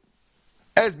people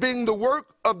as being the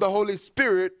work of the Holy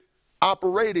Spirit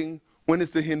operating when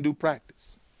it's a Hindu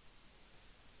practice.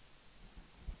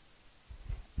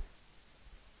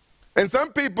 And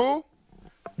some people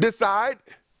decide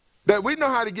that we know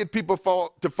how to get people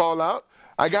to fall out.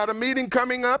 I got a meeting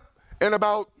coming up in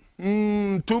about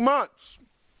 2 months.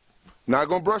 Not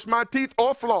going to brush my teeth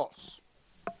or floss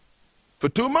for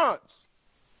 2 months.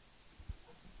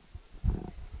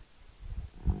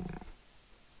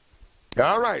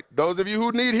 All right, those of you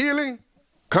who need healing,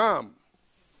 come.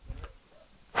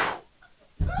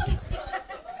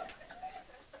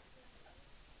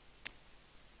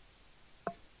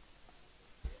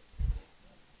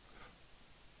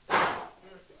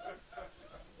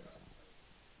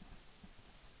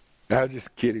 I was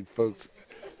just kidding, folks.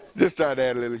 Just try to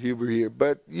add a little humor here,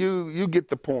 but you get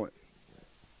the point.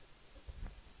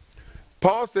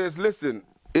 Paul says, listen,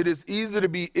 it is easy to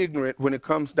be ignorant when it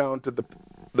comes down to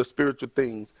the spiritual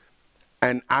things,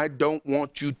 and I don't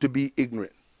want you to be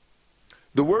ignorant.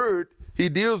 The word he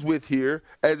deals with here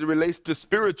as it relates to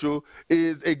spiritual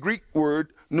is a Greek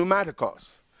word,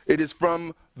 pneumatikos. It is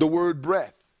from the word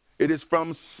breath. It is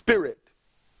from spirit,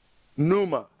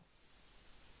 pneuma.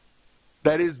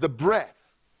 That is the breath.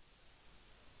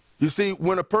 You see,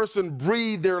 when a person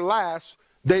breathes their last,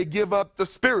 they give up the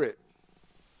spirit.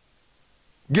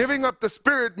 Giving up the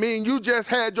spirit means you just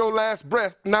had your last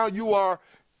breath. Now you are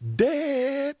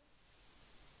dead.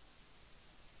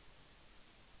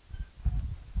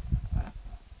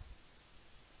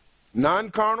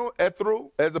 Non-carnal,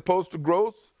 ethereal, as opposed to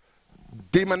gross,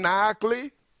 demoniacally.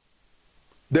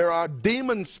 There are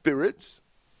demon spirits.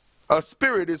 A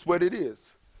spirit is what it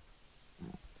is.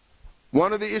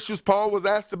 One of the issues Paul was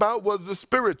asked about was the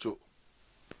spiritual.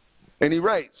 And he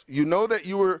writes, you know that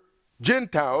you were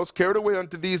Gentiles carried away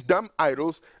unto these dumb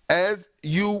idols as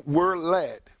you were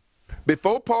led.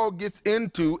 Before Paul gets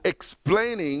into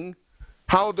explaining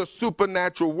how the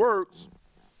supernatural works,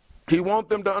 he wants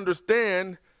them to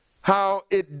understand how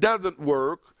it doesn't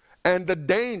work and the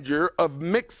danger of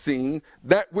mixing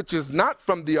that which is not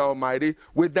from the Almighty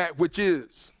with that which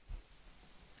is.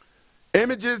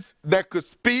 Images that could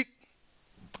speak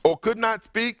or could not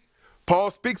speak, Paul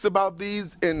speaks about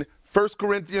these in 1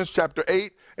 Corinthians chapter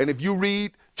 8. And if you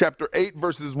read chapter 8,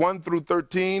 verses 1 through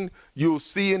 13, you'll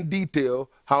see in detail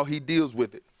how he deals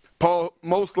with it. Paul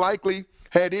most likely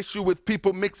had issue with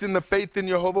people mixing the faith in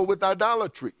Jehovah with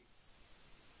idolatry.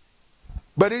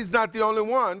 But he's not the only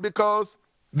one, because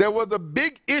there was a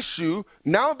big issue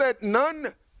now that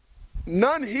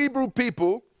non-Hebrew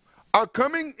people are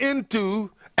coming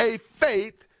into a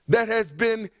faith that has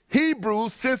been Hebrew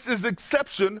since its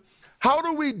inception. How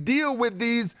do we deal with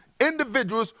these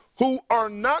individuals who are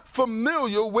not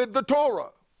familiar with the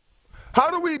Torah? How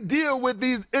do we deal with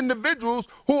these individuals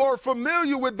who are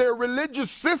familiar with their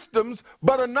religious systems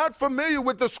but are not familiar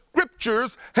with the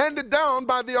scriptures handed down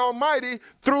by the Almighty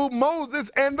through Moses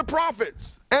and the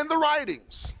prophets and the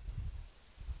writings?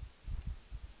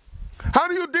 How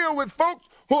do you deal with folks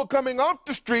who are coming off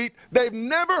the street? They've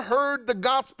never heard the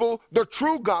gospel, the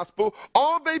true gospel.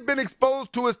 All they've been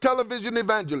exposed to is television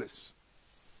evangelists.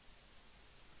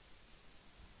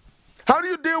 How do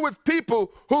you deal with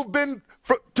people who've been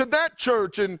to that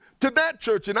church and to that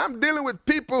church? And I'm dealing with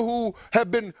people who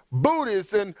have been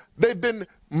Buddhists, and they've been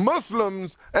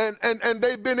Muslims, and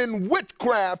they've been in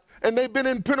witchcraft, and they've been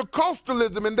in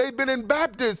Pentecostalism, and they've been in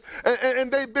Baptists,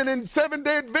 and they've been in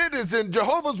Seventh-day Adventists and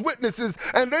Jehovah's Witnesses,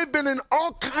 and they've been in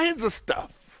all kinds of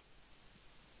stuff.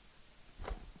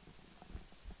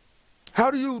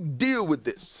 How do you deal with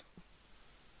this?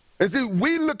 And see,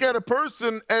 we look at a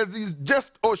person as he's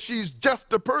just or she's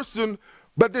just a person,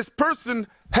 but this person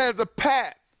has a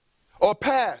path or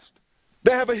past.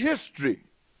 They have a history.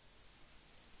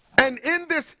 And in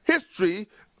this history,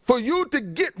 for you to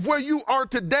get where you are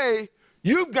today,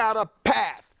 you've got a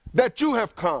path that you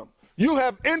have come. You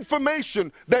have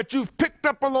information that you've picked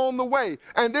up along the way.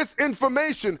 And this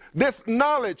information, this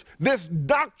knowledge, this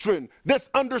doctrine, this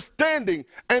understanding,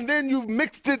 and then you've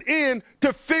mixed it in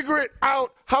to figure it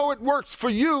out how it works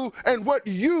for you and what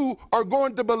you are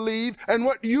going to believe and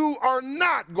what you are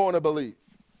not going to believe.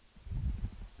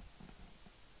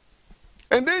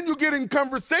 And then you get in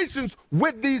conversations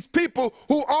with these people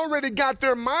who already got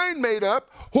their mind made up,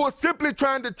 who are simply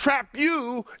trying to trap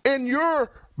you in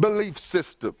your belief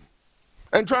system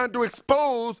and trying to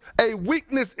expose a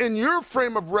weakness in your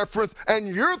frame of reference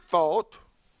and your thought,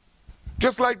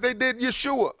 just like they did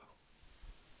Yeshua.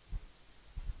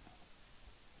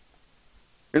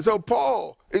 And so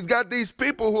Paul has got these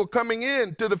people who are coming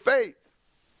in to the faith,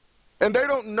 and they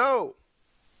don't know,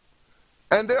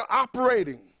 and they're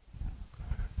operating.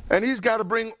 And he's got to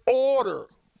bring order.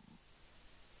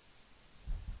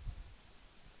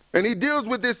 And he deals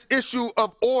with this issue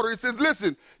of order. He says,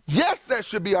 listen, yes, that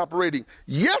should be operating.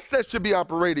 Yes, that should be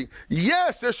operating.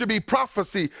 Yes, there should be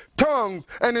prophecy, tongues,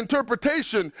 and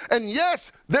interpretation. And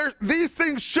yes, these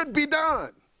things should be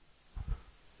done.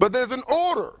 But there's an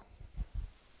order.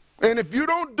 And if you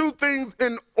don't do things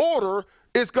in order,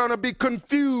 it's going to be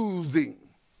confusing.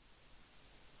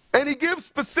 And he gives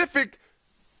specific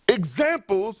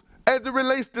examples as it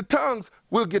relates to tongues.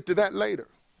 We'll get to that later.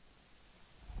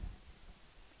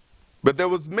 But there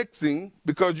was mixing,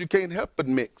 because you can't help but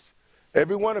mix.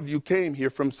 Every one of you came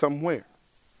here from somewhere.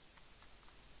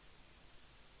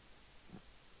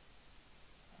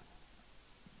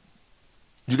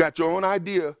 You got your own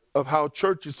idea of how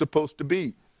church is supposed to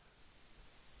be.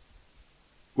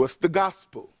 What's the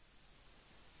gospel?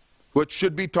 What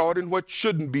should be taught and what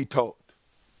shouldn't be taught.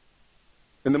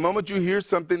 And the moment you hear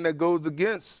something that goes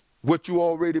against what you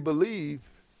already believe,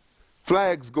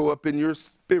 flags go up in your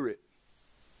spirit.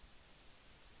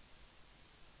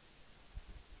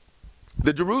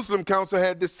 The Jerusalem Council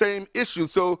had the same issue,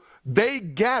 so they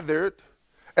gathered,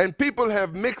 and people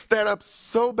have mixed that up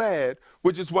so bad,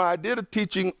 which is why I did a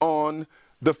teaching on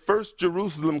the first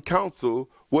Jerusalem Council.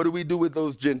 What do we do with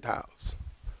those Gentiles?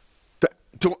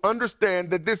 To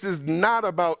understand that this is not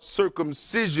about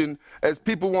circumcision, as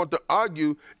people want to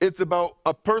argue. It's about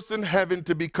a person having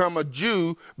to become a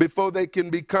Jew before they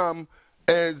can become,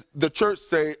 as the church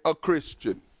say, a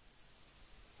Christian.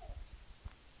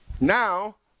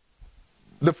 Now,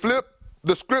 the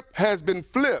script has been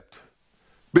flipped.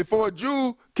 Before a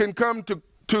Jew can come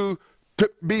to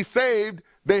be saved,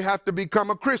 they have to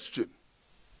become a Christian.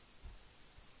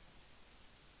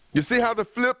 You see how the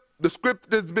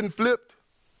script has been flipped?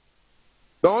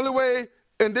 The only way,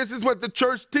 and this is what the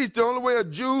church teaches, the only way a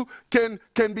Jew can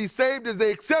be saved is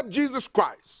they accept Jesus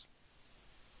Christ.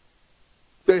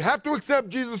 They have to accept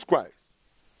Jesus Christ.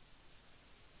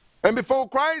 And before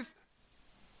Christ,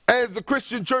 as the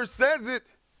Christian church says it,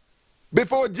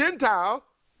 before a Gentile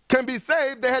can be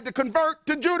saved, they had to convert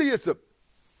to Judaism.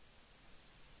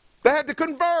 They had to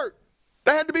convert.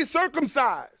 They had to be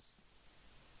circumcised.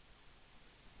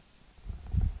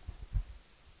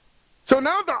 So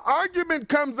now the argument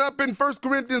comes up in 1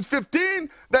 Corinthians 15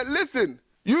 that, listen,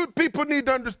 you people need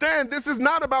to understand this is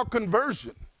not about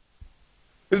conversion.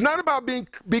 It's not about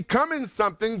becoming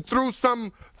something through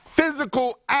some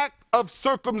physical act of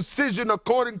circumcision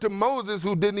according to Moses,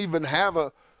 who didn't even have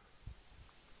a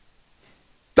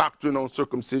doctrine on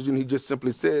circumcision. He just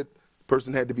simply said the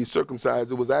person had to be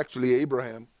circumcised. It was actually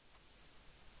Abraham.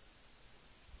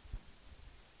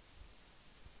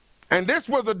 And this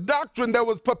was a doctrine that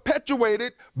was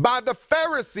perpetuated by the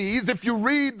Pharisees. If you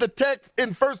read the text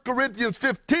in 1 Corinthians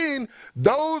 15,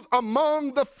 those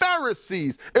among the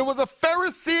Pharisees. It was a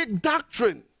Pharisaic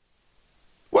doctrine. It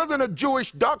wasn't a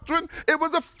Jewish doctrine. It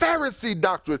was a Pharisee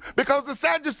doctrine, because the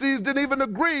Sadducees didn't even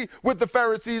agree with the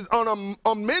Pharisees on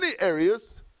many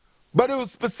areas, but it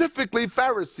was specifically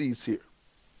Pharisees here.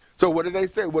 So what did they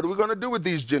say? What are we going to do with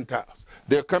these Gentiles?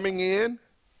 They're coming in.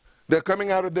 They're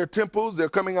coming out of their temples. They're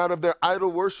coming out of their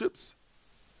idol worships.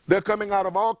 They're coming out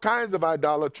of all kinds of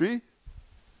idolatry.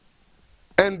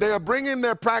 And they're bringing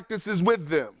their practices with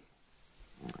them.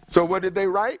 So what did they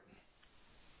write?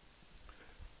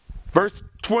 Verse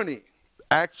 20,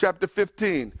 Acts chapter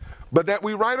 15. But that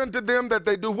we write unto them that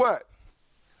they do what?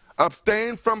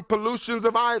 Abstain from pollutions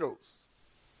of idols,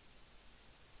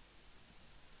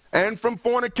 and from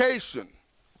fornication.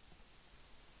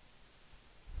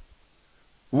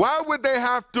 Why would they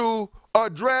have to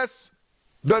address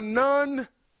the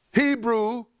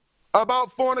non-Hebrew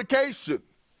about fornication?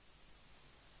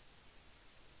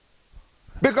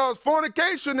 Because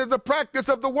fornication is a practice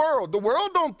of the world. The world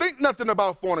don't think nothing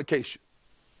about fornication.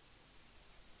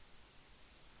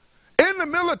 In the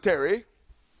military,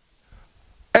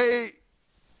 a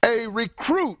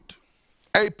recruit,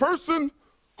 a person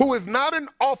who is not an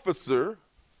officer,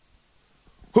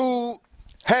 who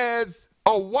has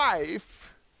a wife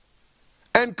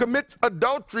and commits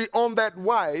adultery on that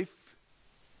wife,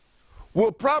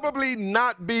 will probably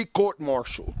not be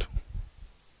court-martialed.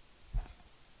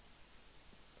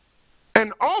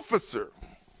 An officer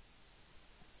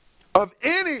of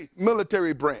any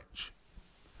military branch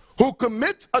who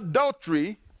commits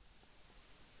adultery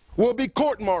will be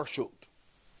court-martialed.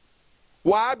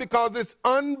 Why? Because it's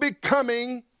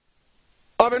unbecoming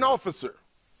of an officer.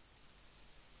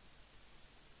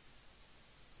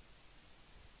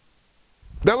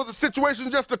 There was a situation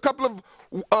just a couple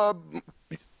of,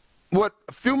 a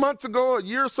few months ago, a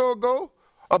year or so ago,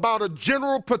 about a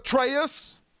General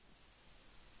Petraeus.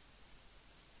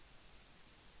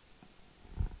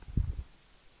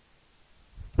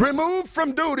 Removed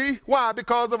from duty. Why?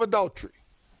 Because of adultery.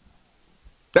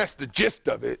 That's the gist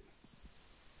of it.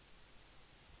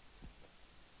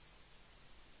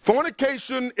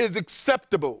 Fornication is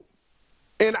acceptable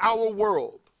in our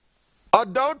world.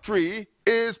 Adultery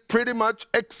is pretty much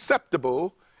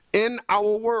acceptable in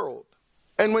our world.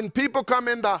 And when people come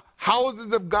into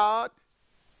houses of God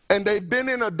and they've been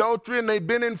in adultery and they've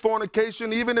been in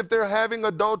fornication, even if they're having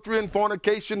adultery and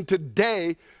fornication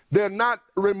today, they're not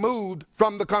removed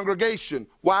from the congregation.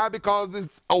 Why? Because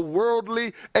it's a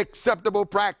worldly acceptable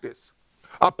practice.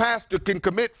 A pastor can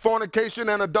commit fornication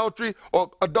and adultery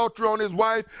or adultery on his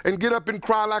wife and get up and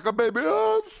cry like a baby.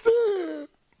 Oh, I'm sick.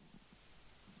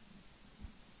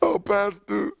 Oh,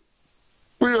 pastor,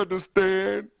 we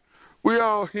understand. We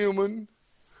all human.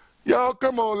 Y'all,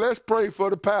 come on, let's pray for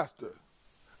the pastor.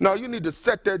 No, you need to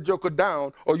set that joker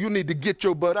down or you need to get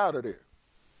your butt out of there.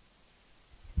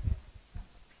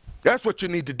 That's what you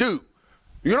need to do.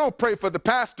 You don't pray for the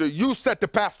pastor, you set the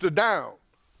pastor down.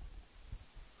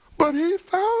 But he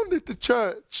founded the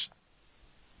church.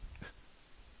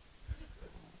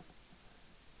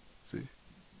 See?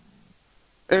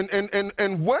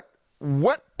 And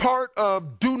what part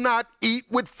of do not eat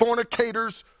with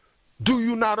fornicators do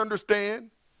you not understand?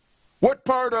 What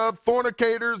part of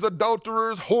fornicators,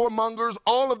 adulterers, whoremongers,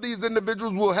 all of these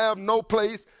individuals will have no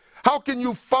place? How can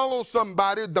you follow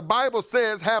somebody, the Bible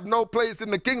says, have no place in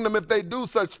the kingdom if they do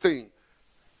such thing?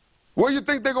 Where do you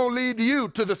think they're going to lead you?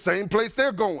 To the same place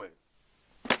they're going.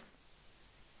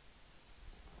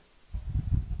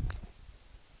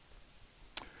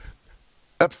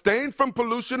 Abstain from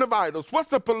pollution of idols.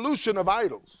 What's a pollution of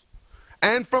idols?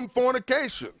 And from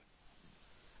fornication.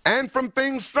 And from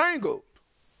things strangled.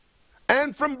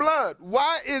 And from blood.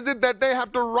 Why is it that they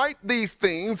have to write these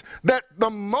things that the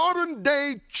modern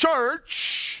day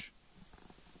church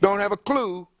don't have a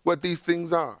clue what these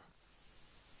things are?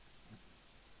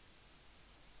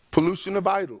 Pollution of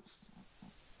idols.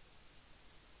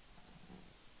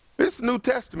 It's New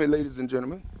Testament, ladies and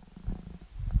gentlemen.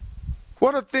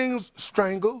 What are things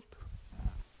strangled?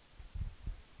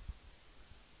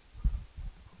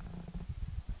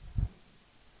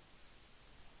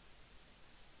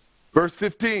 Verse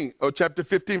 15, or chapter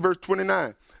 15, verse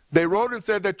 29. They wrote and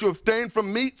said that you abstain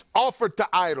from meats offered to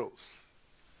idols.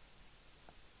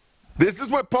 This is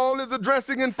what Paul is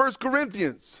addressing in 1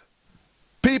 Corinthians.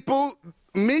 People,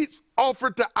 meats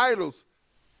offered to idols.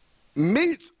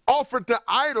 Meats offered to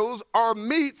idols are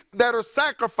meats that are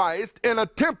sacrificed in a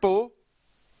temple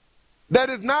that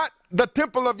is not the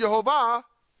temple of Jehovah,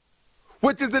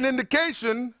 which is an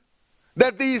indication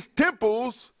that these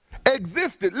temples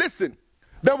existed. Listen.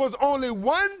 There was only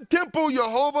one temple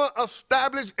Jehovah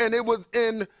established, and it was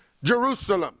in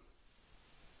Jerusalem.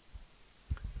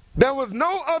 There was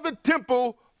no other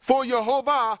temple for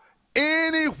Jehovah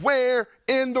anywhere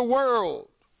in the world.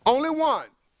 Only one.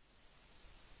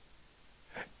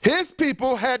 His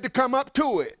people had to come up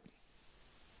to it.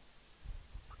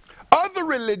 Other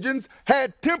religions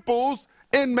had temples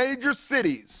in major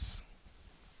cities.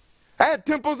 Had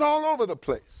temples all over the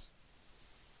place.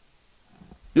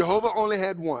 Jehovah only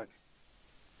had one.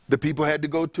 The people had to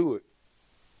go to it.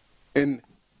 In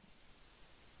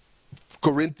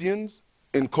Corinthians,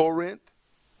 in Corinth,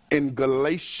 in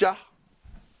Galatia,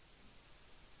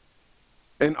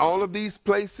 in all of these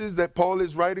places that Paul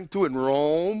is writing to, in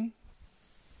Rome,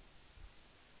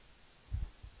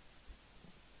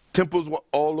 temples were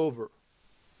all over.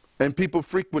 And people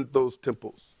frequent those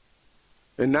temples.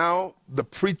 And now the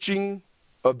preaching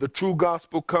of the true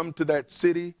gospel come to that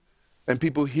city, and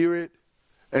people hear it,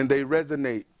 and they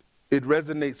resonate. It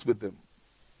resonates with them.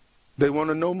 They want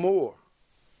to know more.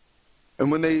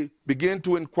 And when they begin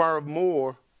to inquire of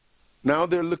more, now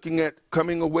they're looking at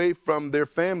coming away from their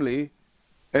family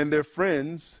and their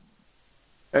friends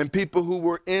and people who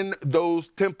were in those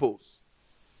temples.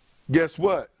 Guess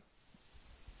what?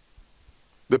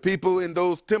 The people in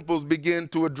those temples begin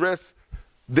to address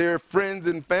their friends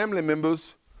and family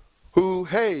members who,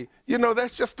 hey, you know,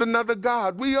 that's just another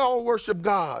God. We all worship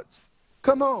gods.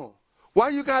 Come on. Why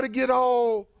you got to get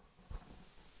all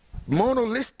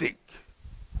monolithic?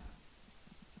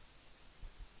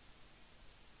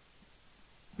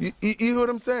 You know what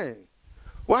I'm saying?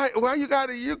 Why you got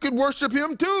to, you could worship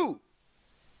him too.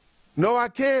 No, I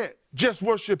can't just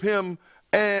worship him.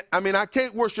 And I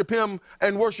can't worship him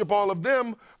and worship all of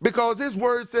them, because his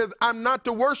word says I'm not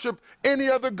to worship any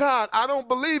other God. I don't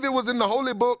believe it was in the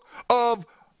holy book of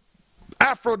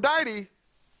Aphrodite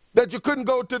that you couldn't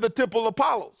go to the temple of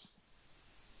Apollos.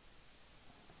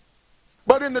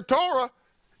 But in the Torah,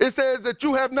 it says that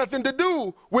you have nothing to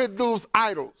do with those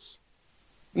idols.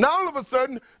 Now all of a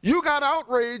sudden, you got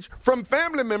outrage from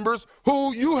family members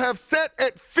who you have sat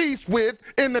at feast with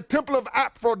in the temple of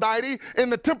Aphrodite, in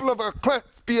the temple of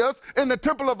Asclepius, in the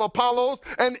temple of Apollos,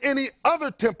 and any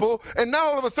other temple. And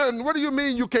now all of a sudden, what do you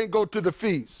mean you can't go to the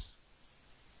feast?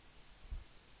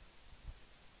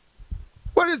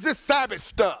 What is this Sabbath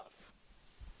stuff?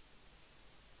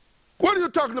 What are you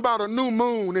talking about, a new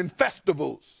moon and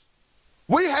festivals?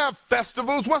 We have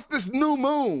festivals. What's this new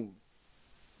moon?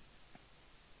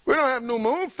 We don't have new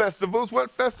moon festivals. What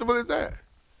festival is that?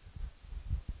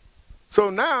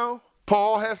 So now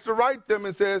Paul has to write them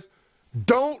and says,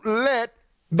 don't let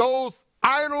those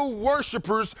idol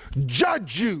worshipers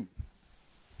judge you.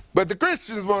 But the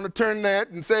Christians want to turn that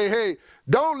and say, hey,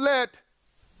 don't let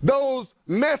those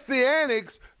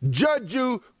messianics judge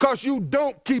you because you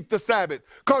don't keep the Sabbath,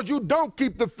 because you don't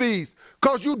keep the feast,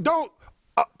 because you don't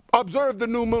observe the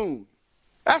new moon.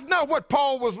 That's not what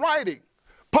Paul was writing.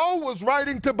 Paul was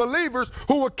writing to believers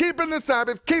who were keeping the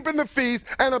Sabbath, keeping the feast,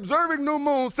 and observing new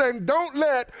moons, saying, don't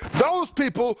let those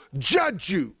people judge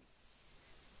you.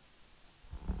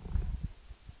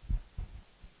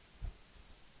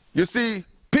 You see,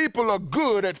 people are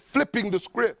good at flipping the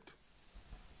script.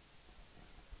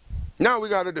 Now we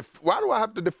got to, why do I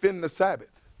have to defend the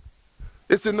Sabbath?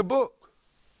 It's in the book.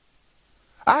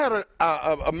 I had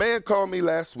a man call me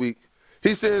last week.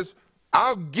 He says,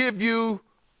 I'll give you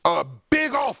a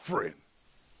big offering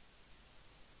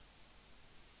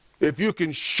if you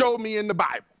can show me in the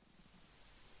Bible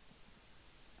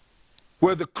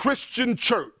where the Christian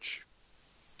church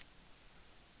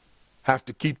have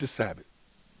to keep the Sabbath.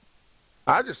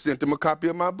 I just sent him a copy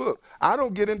of my book. I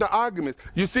don't get into arguments.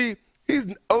 You see,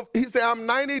 he said, I'm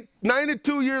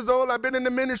 92 years old. I've been in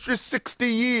the ministry 60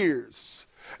 years.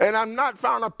 And I've not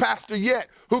found a pastor yet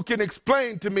who can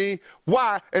explain to me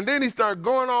why. And then he started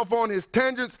going off on his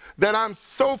tangents that I'm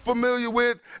so familiar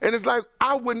with. And it's like,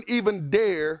 I wouldn't even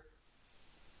dare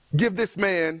give this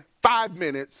man 5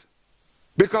 minutes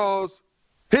because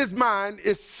his mind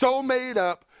is so made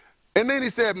up. And then he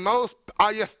said,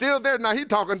 are you still there? Now he's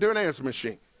talking to an answer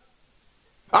machine.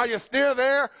 Are you still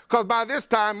there? Because by this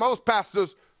time, most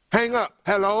pastors hang up.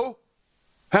 Hello?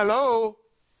 Hello?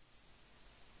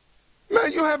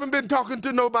 Man, you haven't been talking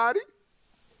to nobody.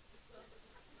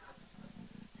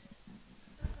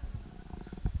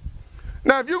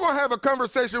 Now, if you're going to have a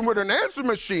conversation with an answer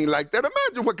machine like that,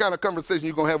 imagine what kind of conversation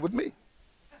you're going to have with me.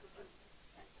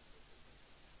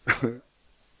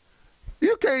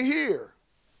 You can't hear.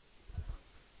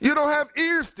 You don't have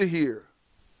ears to hear.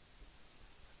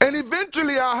 And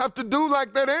eventually I'll have to do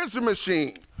like that answer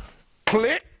machine.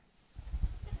 Click.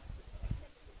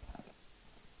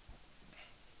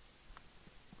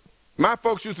 My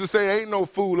folks used to say, ain't no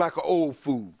food like an old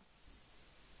food.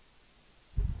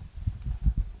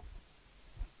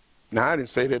 Now, I didn't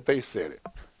say that, they said it.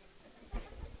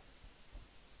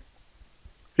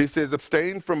 He says,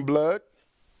 abstain from blood,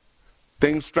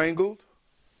 things strangled,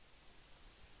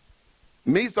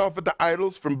 meats offered to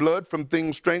idols, from blood, from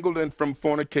things strangled, and from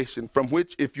fornication, from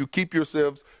which if you keep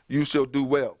yourselves, you shall do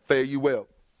well, fare you well.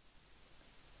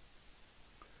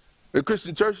 The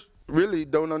Christian church really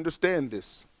don't understand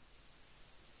this.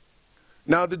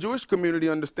 Now, the Jewish community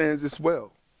understands this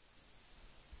well.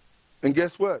 And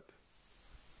guess what?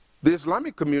 The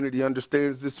Islamic community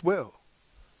understands this well.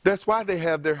 That's why they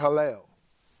have their halal.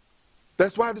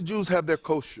 That's why the Jews have their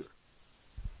kosher.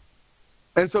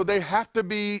 And so they have to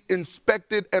be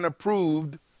inspected and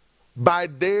approved by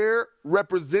their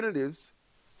representatives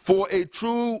for a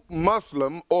true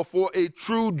Muslim or for a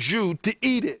true Jew to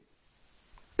eat it.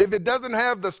 If it doesn't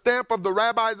have the stamp of the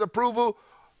rabbi's approval,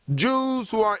 Jews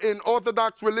who are in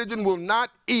Orthodox religion will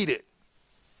not eat it.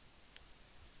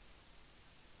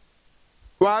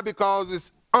 Why? Because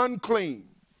it's unclean.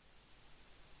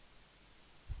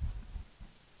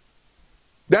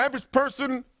 The average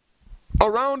person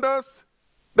around us,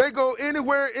 they go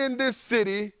anywhere in this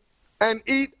city and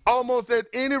eat almost at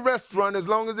any restaurant as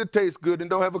long as it tastes good and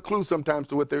don't have a clue sometimes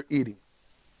to what they're eating.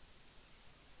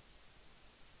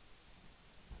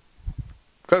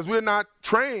 Because we're not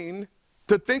trained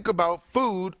to think about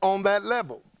food on that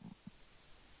level.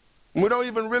 We don't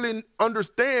even really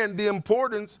understand the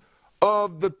importance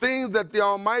of the things that the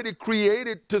Almighty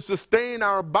created to sustain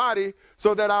our body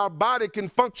so that our body can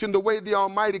function the way the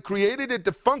Almighty created it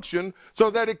to function so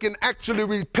that it can actually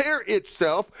repair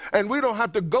itself, and we don't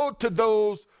have to go to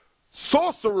those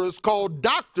sorcerers called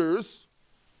doctors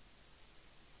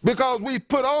because we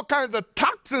put all kinds of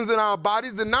toxins in our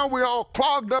bodies and now we're all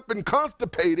clogged up and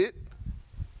constipated.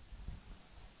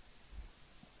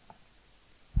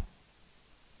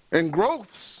 And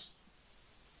growths,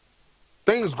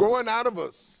 things growing out of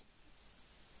us.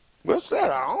 What's that?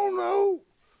 I don't know.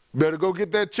 Better go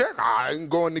get that check. I ain't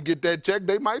going to get that check.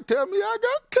 They might tell me I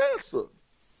got cancer.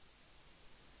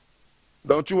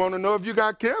 Don't you want to know if you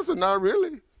got cancer? Not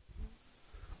really.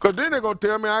 Because then they're going to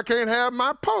tell me I can't have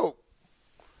my pork.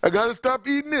 I got to stop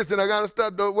eating this and I got to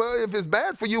stop. Well, if it's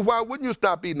bad for you, why wouldn't you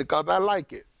stop eating it? Because I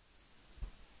like it.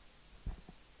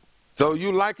 So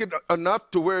you like it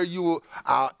enough to where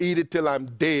I'll eat it till I'm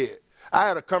dead. I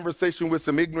had a conversation with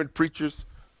some ignorant preachers.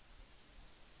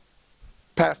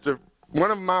 Pastor, one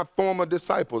of my former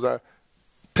disciples, I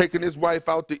taken his wife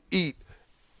out to eat,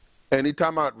 and he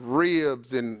talking about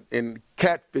ribs and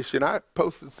catfish. And I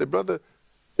posted and said, brother,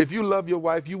 if you love your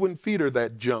wife, you wouldn't feed her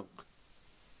that junk.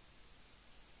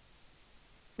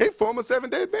 He former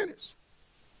Seventh-day Adventist.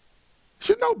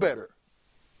 Should know better.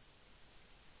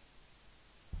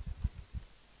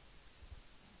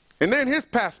 And then his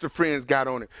pastor friends got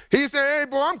on it. He said, hey,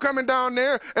 boy, I'm coming down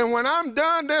there, and when I'm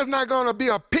done, there's not going to be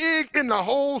a pig in the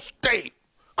whole state,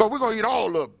 because we're going to eat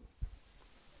all of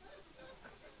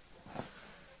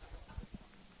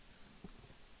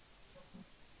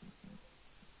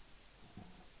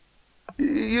them.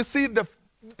 You see,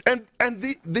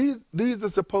 these are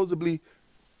supposedly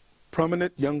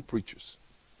prominent young preachers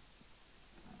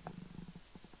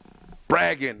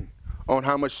bragging on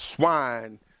how much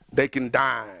swine they can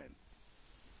dine.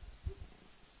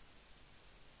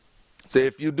 Say,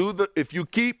 if you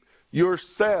keep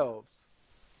yourselves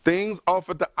things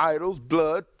offered to idols,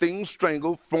 blood, things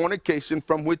strangled, fornication,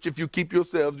 from which if you keep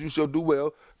yourselves, you shall do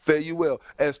well, fare you well.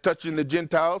 As touching the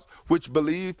Gentiles, which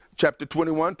believe, chapter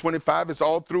 21, 25, it's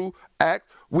all through Acts,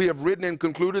 we have written and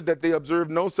concluded that they observe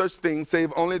no such thing,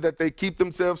 save only that they keep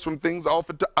themselves from things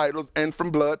offered to idols, and from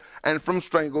blood, and from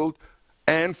strangled,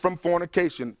 and from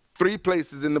fornication. 3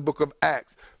 places in the book of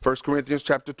Acts, 1 Corinthians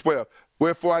chapter 12.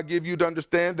 Wherefore I give you to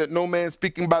understand that no man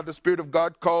speaking by the Spirit of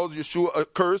God calls Yeshua a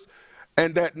curse,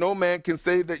 and that no man can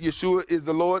say that Yeshua is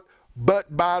the Lord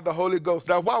but by the Holy Ghost.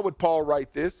 Now, why would Paul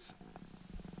write this?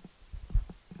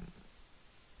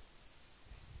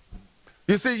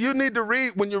 You see, you need to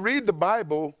read, when you read the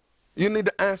Bible, you need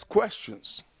to ask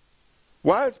questions.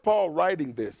 Why is Paul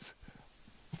writing this?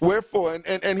 Wherefore,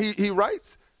 and he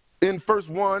writes in verse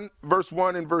 1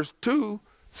 and verse 2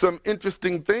 some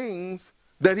interesting things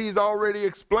that he's already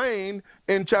explained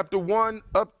in chapter 1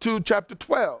 up to chapter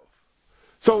 12.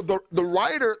 So the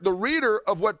reader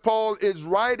of what Paul is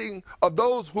writing, of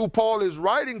those who Paul is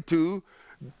writing to,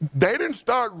 they didn't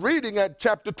start reading at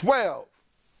chapter 12.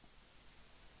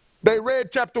 They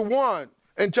read chapter 1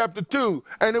 and chapter 2,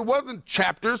 and it wasn't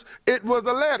chapters, it was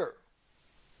a letter.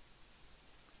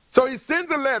 So he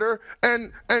sends a letter,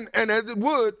 and as it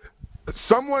would,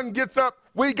 someone gets up,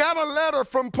 we got a letter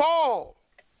from Paul.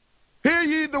 Hear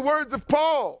ye the words of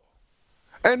Paul.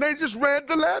 And they just read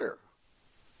the letter.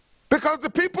 Because the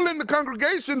people in the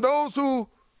congregation, those who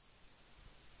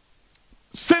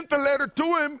sent the letter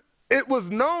to him, it was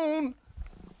known,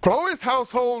 Chloe's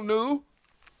household knew.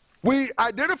 We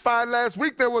identified last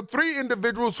week there were 3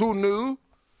 individuals who knew.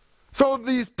 So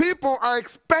these people are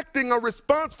expecting a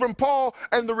response from Paul,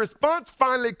 and the response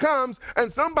finally comes,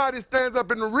 and somebody stands up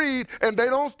and read, and they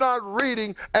don't start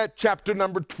reading at chapter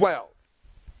number 12.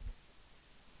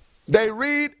 They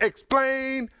read,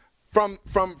 explain from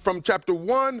chapter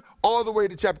 1 all the way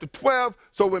to chapter 12.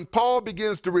 So when Paul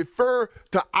begins to refer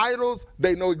to idols,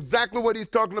 they know exactly what he's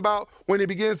talking about. When he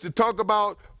begins to talk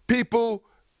about people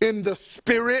in the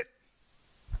spirit,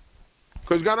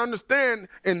 because you got to understand,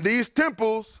 in these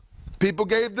temples, people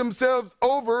gave themselves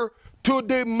over to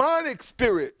demonic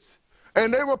spirits,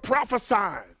 and they were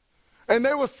prophesying, and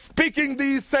they were speaking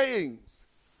these sayings,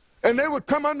 and they would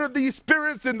come under these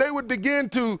spirits, and they would begin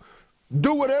to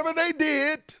do whatever they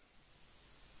did,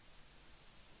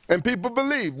 and people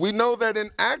believe. We know that in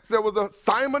Acts there was a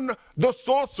Simon the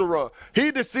sorcerer.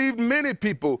 He deceived many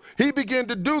people. He began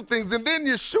to do things, and then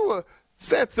Yeshua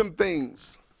said some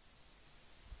things.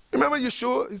 Remember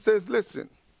Yeshua? He says, listen,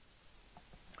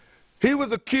 he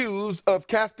was accused of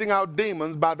casting out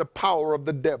demons by the power of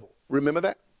the devil. Remember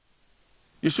that?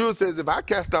 Yeshua says, if I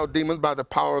cast out demons by the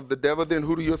power of the devil, then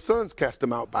who do your sons cast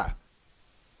them out by?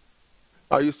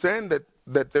 Are you saying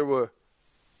that there were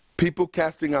people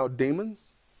casting out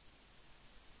demons?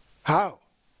 How?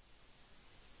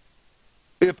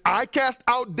 If I cast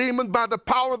out demons by the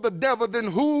power of the devil, then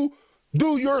who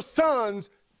do your sons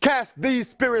cast these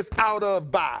spirits out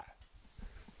of by?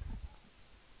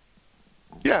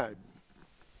 Yeah.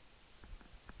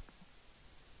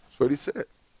 That's what he said.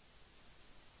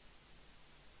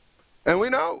 And we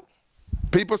know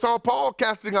people saw Paul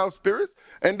casting out spirits,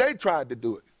 and they tried to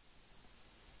do it.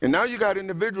 And now you got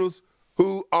individuals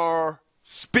who are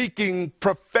speaking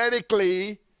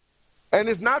prophetically And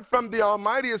it's not from the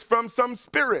Almighty, it's from some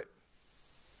spirit.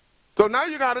 So now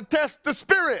you got to test the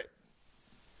spirit.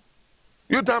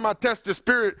 You're talking about test the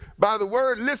spirit by the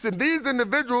word. Listen, these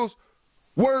individuals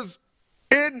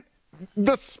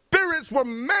the spirits were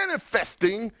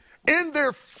manifesting in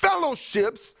their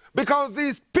fellowships because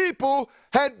these people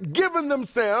had given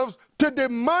themselves to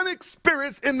demonic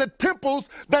spirits in the temples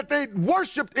that they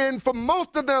worshiped in for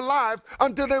most of their lives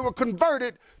until they were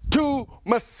converted to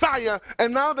Messiah.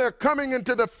 And now they're coming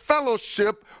into the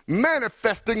fellowship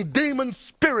manifesting demon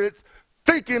spirits,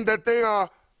 thinking that they are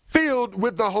filled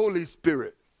with the Holy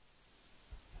Spirit.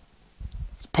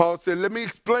 Paul said, let me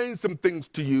explain some things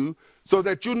to you so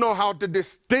that you know how to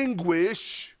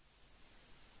distinguish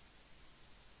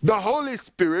the Holy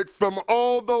Spirit from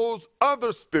all those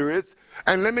other spirits.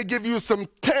 And let me give you some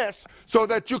tests so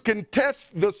that you can test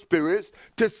the spirits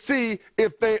to see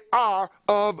if they are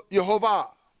of Jehovah.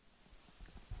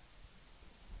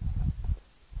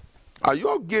 Are you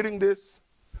all getting this?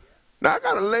 Now I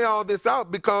got to lay all this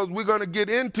out because we're going to get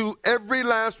into every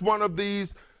last one of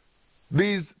these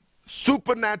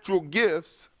supernatural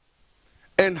gifts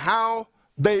and how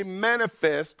they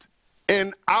manifest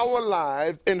in our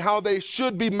lives and how they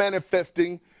should be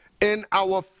manifesting in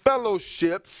our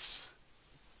fellowships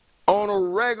on a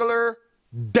regular,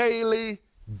 daily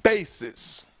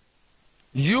basis.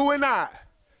 You and I,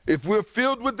 if we're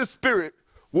filled with the Spirit,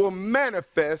 will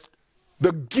manifest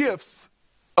the gifts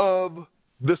of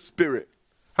the Spirit.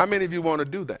 How many of you want to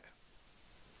do that?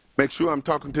 Make sure I'm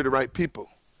talking to the right people.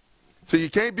 So you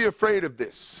can't be afraid of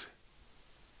this.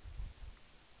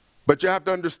 But you have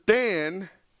to understand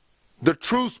the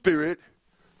true spirit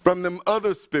from them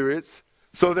other spirits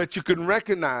so that you can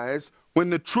recognize when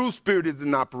the true spirit is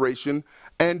in operation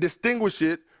and distinguish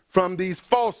it from these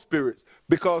false spirits.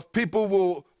 Because people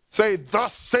will say,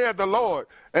 thus saith the Lord.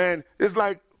 And it's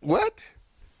like, what?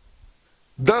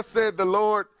 Thus said the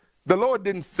Lord. The Lord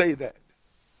didn't say that.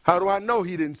 How do I know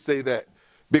he didn't say that?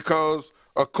 Because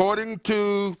according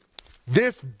to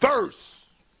this verse,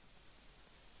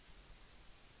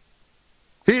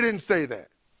 he didn't say that.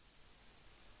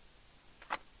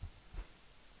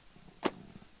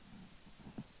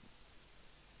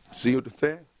 See what I'm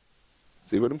saying?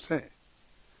 See what I'm saying?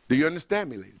 Do you understand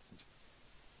me, ladies and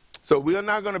gentlemen? So we are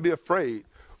not going to be afraid.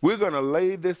 We're going to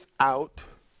lay this out,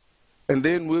 and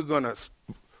then we're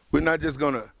not just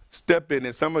going to step in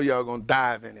it. Some of y'all are going to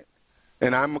dive in it.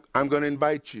 And I'm going to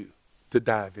invite you to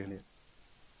dive in it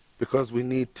because we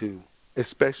need to,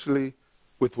 especially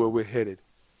with where we're headed.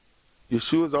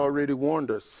 Yeshua's already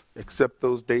warned us, except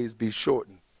those days be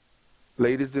shortened.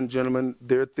 Ladies and gentlemen,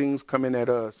 there are things coming at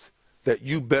us that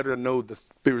you better know the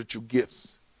spiritual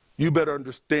gifts. You better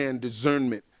understand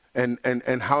discernment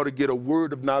and how to get a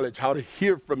word of knowledge, how to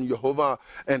hear from Jehovah,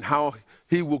 and how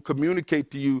he will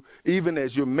communicate to you even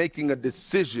as you're making a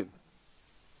decision.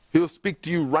 He'll speak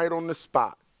to you right on the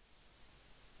spot.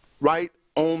 Right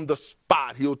on the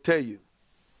spot, he'll tell you.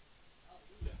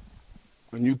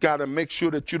 And you got to make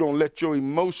sure that you don't let your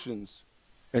emotions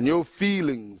and your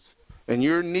feelings and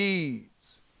your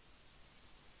needs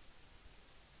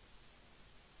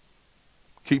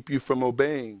keep you from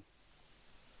obeying.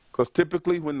 Because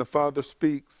typically when the Father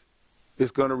speaks,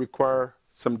 it's going to require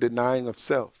some denying of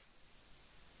self.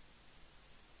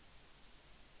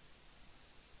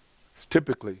 It's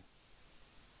typically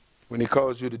when he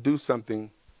calls you to do something,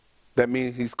 that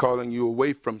means he's calling you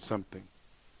away from something.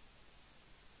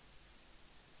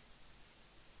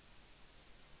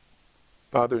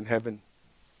 Father in heaven,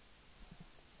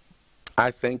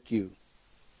 I thank you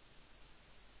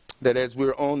that as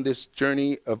we're on this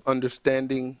journey of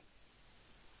understanding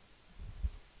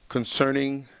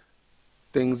concerning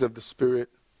things of the Spirit,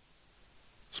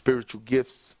 spiritual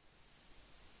gifts,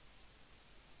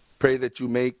 pray that you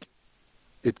make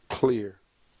it clear,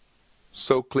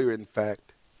 so clear in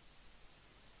fact,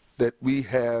 that we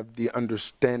have the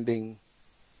understanding,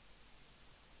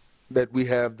 that we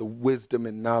have the wisdom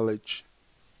and knowledge,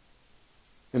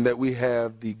 and that we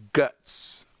have the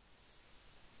guts,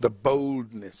 the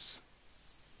boldness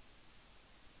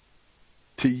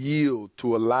to yield,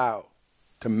 to allow,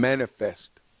 to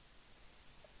manifest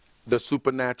the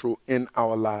supernatural in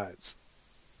our lives.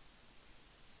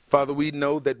 Father, we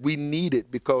know that we need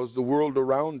it because the world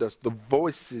around us, the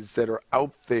voices that are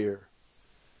out there,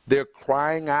 they're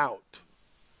crying out.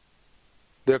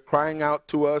 They're crying out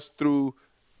to us through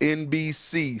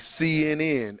NBC,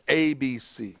 CNN,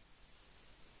 ABC,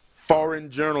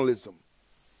 foreign journalism.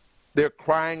 They're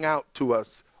crying out to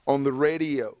us on the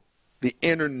radio, the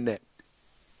internet.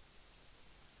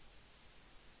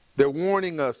 They're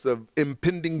warning us of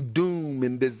impending doom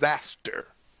and disaster.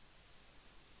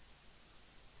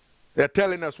 They're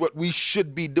telling us what we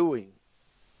should be doing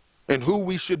and who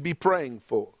we should be praying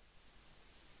for.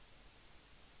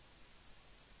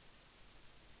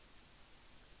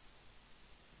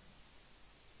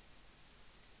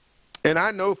 And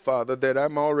I know, Father, that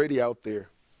I'm already out there.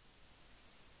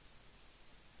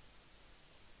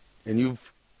 And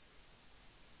you've,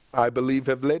 I believe,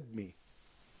 have led me.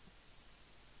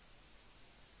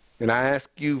 And I ask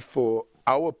you for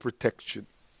our protection.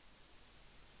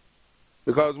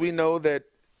 Because we know that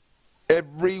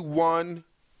everyone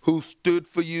who stood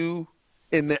for you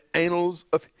in the annals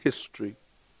of history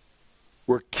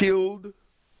were killed,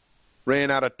 ran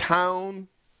out of town,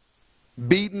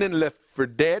 beaten and left for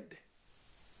dead.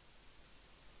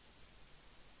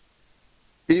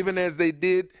 Even as they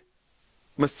did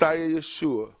Messiah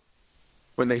Yeshua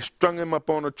when they strung him up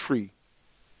on a tree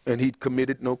and he'd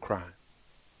committed no crime.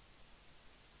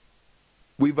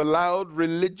 We've allowed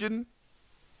religion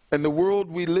and the world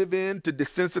we live in to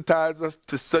desensitize us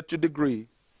to such a degree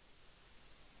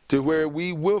to where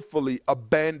we willfully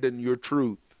abandon your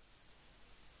truth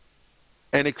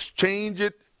and exchange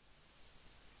it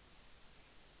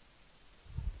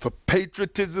for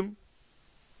patriotism,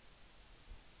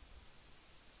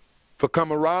 for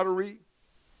camaraderie,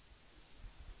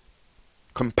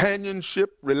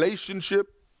 companionship,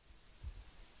 relationship,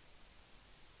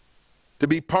 to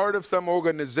be part of some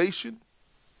organization,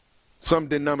 some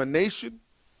denomination,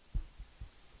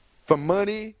 for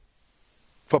money,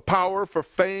 for power, for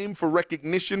fame, for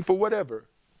recognition, for whatever.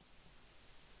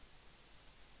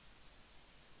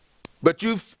 But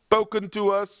you've spoken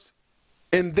to us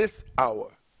in this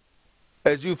hour,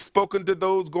 as you've spoken to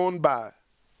those going by,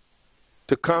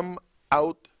 to come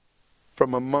out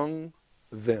from among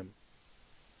them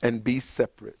and be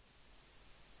separate.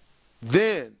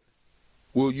 Then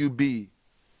will you be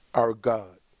our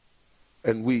God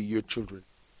and we your children.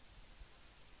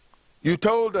 You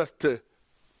told us to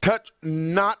touch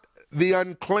not the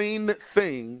unclean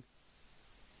thing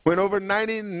when over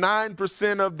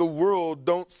 99% of the world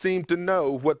don't seem to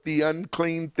know what the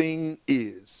unclean thing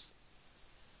is.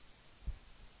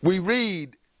 We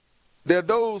read, there are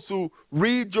those who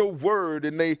read your word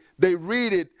and they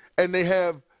read it and they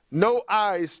have no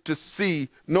eyes to see,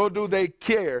 nor do they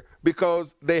care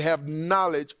because they have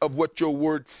knowledge of what your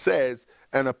word says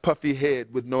and a puffy head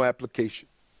with no application.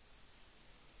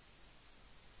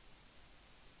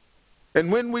 And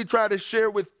when we try to share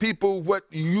with people what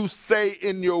you say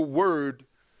in your word,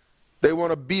 they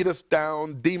want to beat us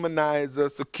down, demonize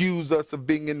us, accuse us of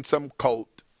being in some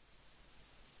cult,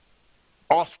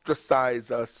 ostracize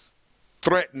us,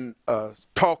 threaten us,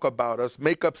 talk about us,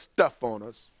 make up stuff on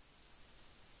us.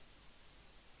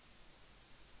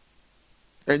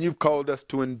 And you've called us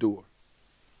to endure.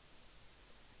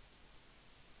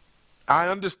 I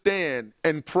understand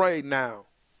and pray now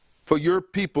for your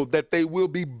people that they will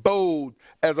be bold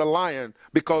as a lion,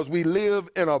 because we live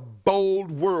in a bold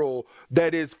world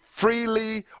that is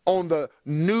freely on the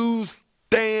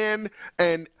newsstand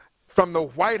and from the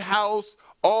White House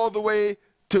all the way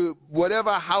to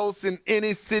whatever house in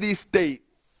any city state,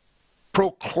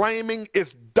 proclaiming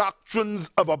its doctrines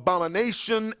of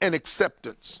abomination and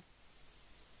acceptance.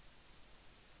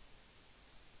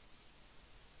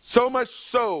 So much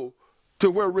so to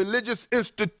where religious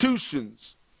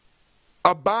institutions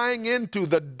are buying into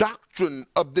the doctrine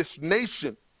of this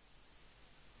nation.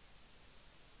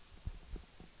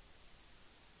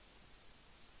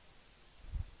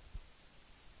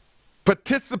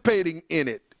 Participating in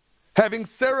it, having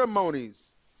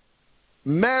ceremonies,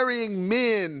 marrying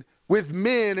men with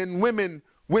men and women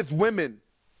with women,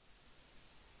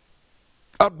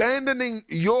 abandoning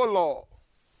your law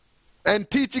and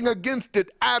teaching against it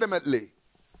adamantly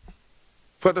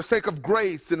for the sake of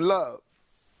grace and love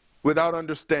without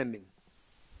understanding.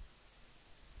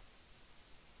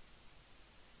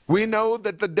 We know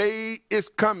that the day is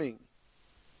coming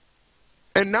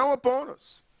and now upon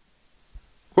us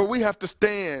where we have to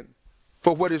stand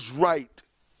for what is right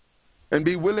and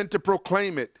be willing to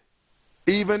proclaim it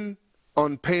even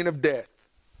on pain of death,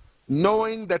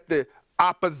 knowing that the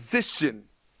opposition,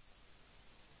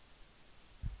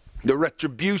 the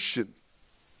retribution,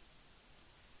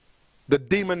 the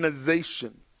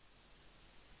demonization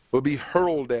will be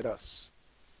hurled at us.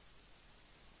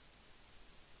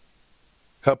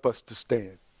 Help us to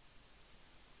stand.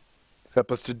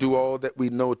 Help us to do all that we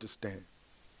know to stand.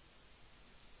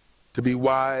 To be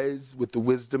wise with the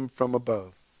wisdom from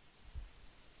above.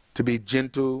 To be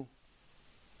gentle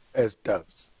as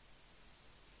doves.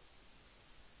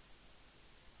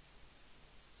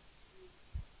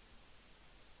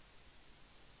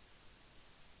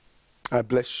 I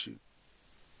bless you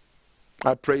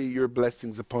I pray your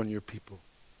blessings upon your people.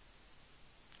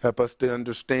 Help us to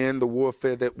understand the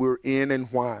warfare that we're in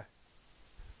and why.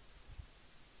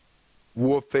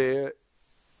 Warfare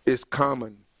is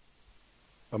common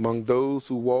among those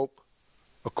who walk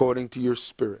according to your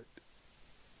Spirit.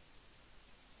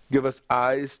 Give us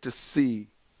eyes to see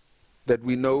that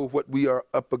we know what we are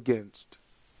up against,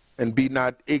 and be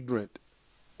not ignorant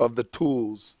of the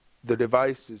tools, the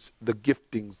devices, the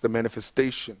giftings, the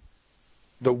manifestation,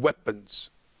 the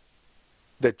weapons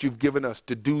that you've given us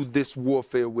to do this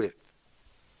warfare with.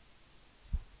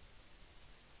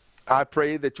 I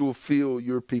pray that you will fill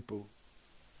your people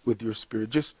with your Spirit.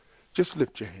 Just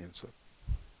lift your hands up.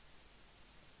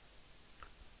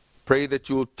 Pray that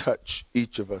you will touch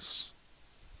each of us,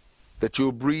 that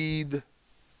you'll breathe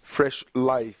fresh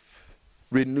life,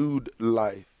 renewed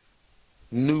life,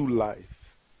 new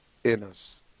life in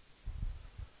us.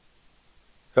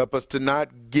 Help us to not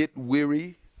get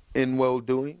weary in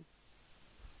well-doing,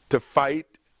 to fight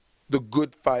the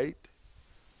good fight,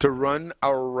 to run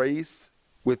our race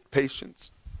with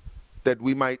patience, that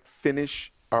we might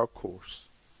finish our course.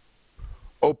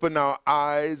 Open our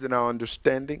eyes and our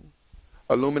understanding,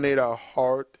 illuminate our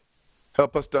heart,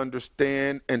 help us to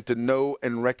understand and to know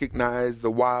and recognize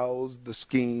the wiles, the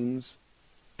schemes,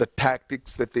 the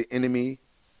tactics that the enemy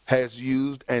has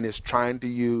used and is trying to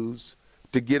use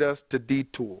to get us to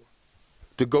detour,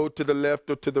 to go to the left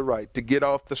or to the right, to get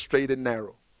off the straight and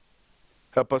narrow.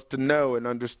 Help us to know and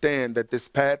understand that this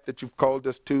path that you've called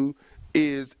us to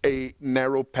is a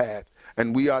narrow path,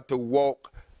 and we are to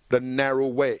walk the narrow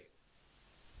way.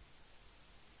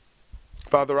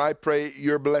 Father, I pray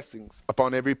your blessings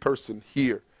upon every person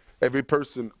here, every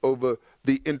person over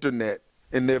the internet,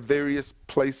 in their various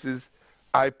places.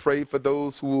 I pray for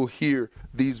those who will hear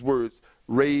these words.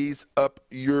 Raise up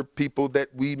your people that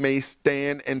we may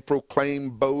stand and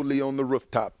proclaim boldly on the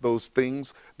rooftop those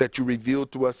things that you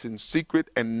revealed to us in secret,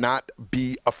 and not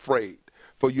be afraid.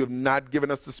 For you have not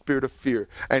given us the spirit of fear.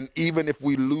 And even if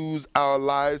we lose our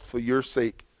lives for your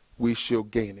sake, we shall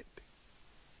gain it.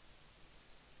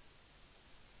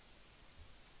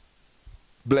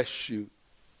 Bless you.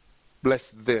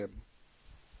 Bless them.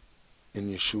 In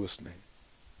Yeshua's name.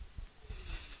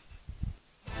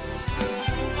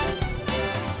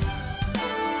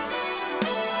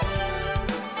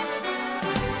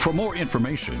 For more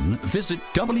information, visit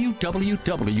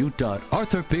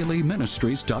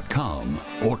www.arthurbaileyministries.com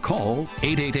or call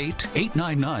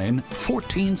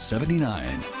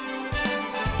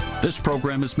 888-899-1479. This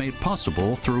program is made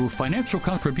possible through financial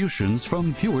contributions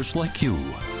from viewers like you.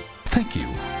 Thank you.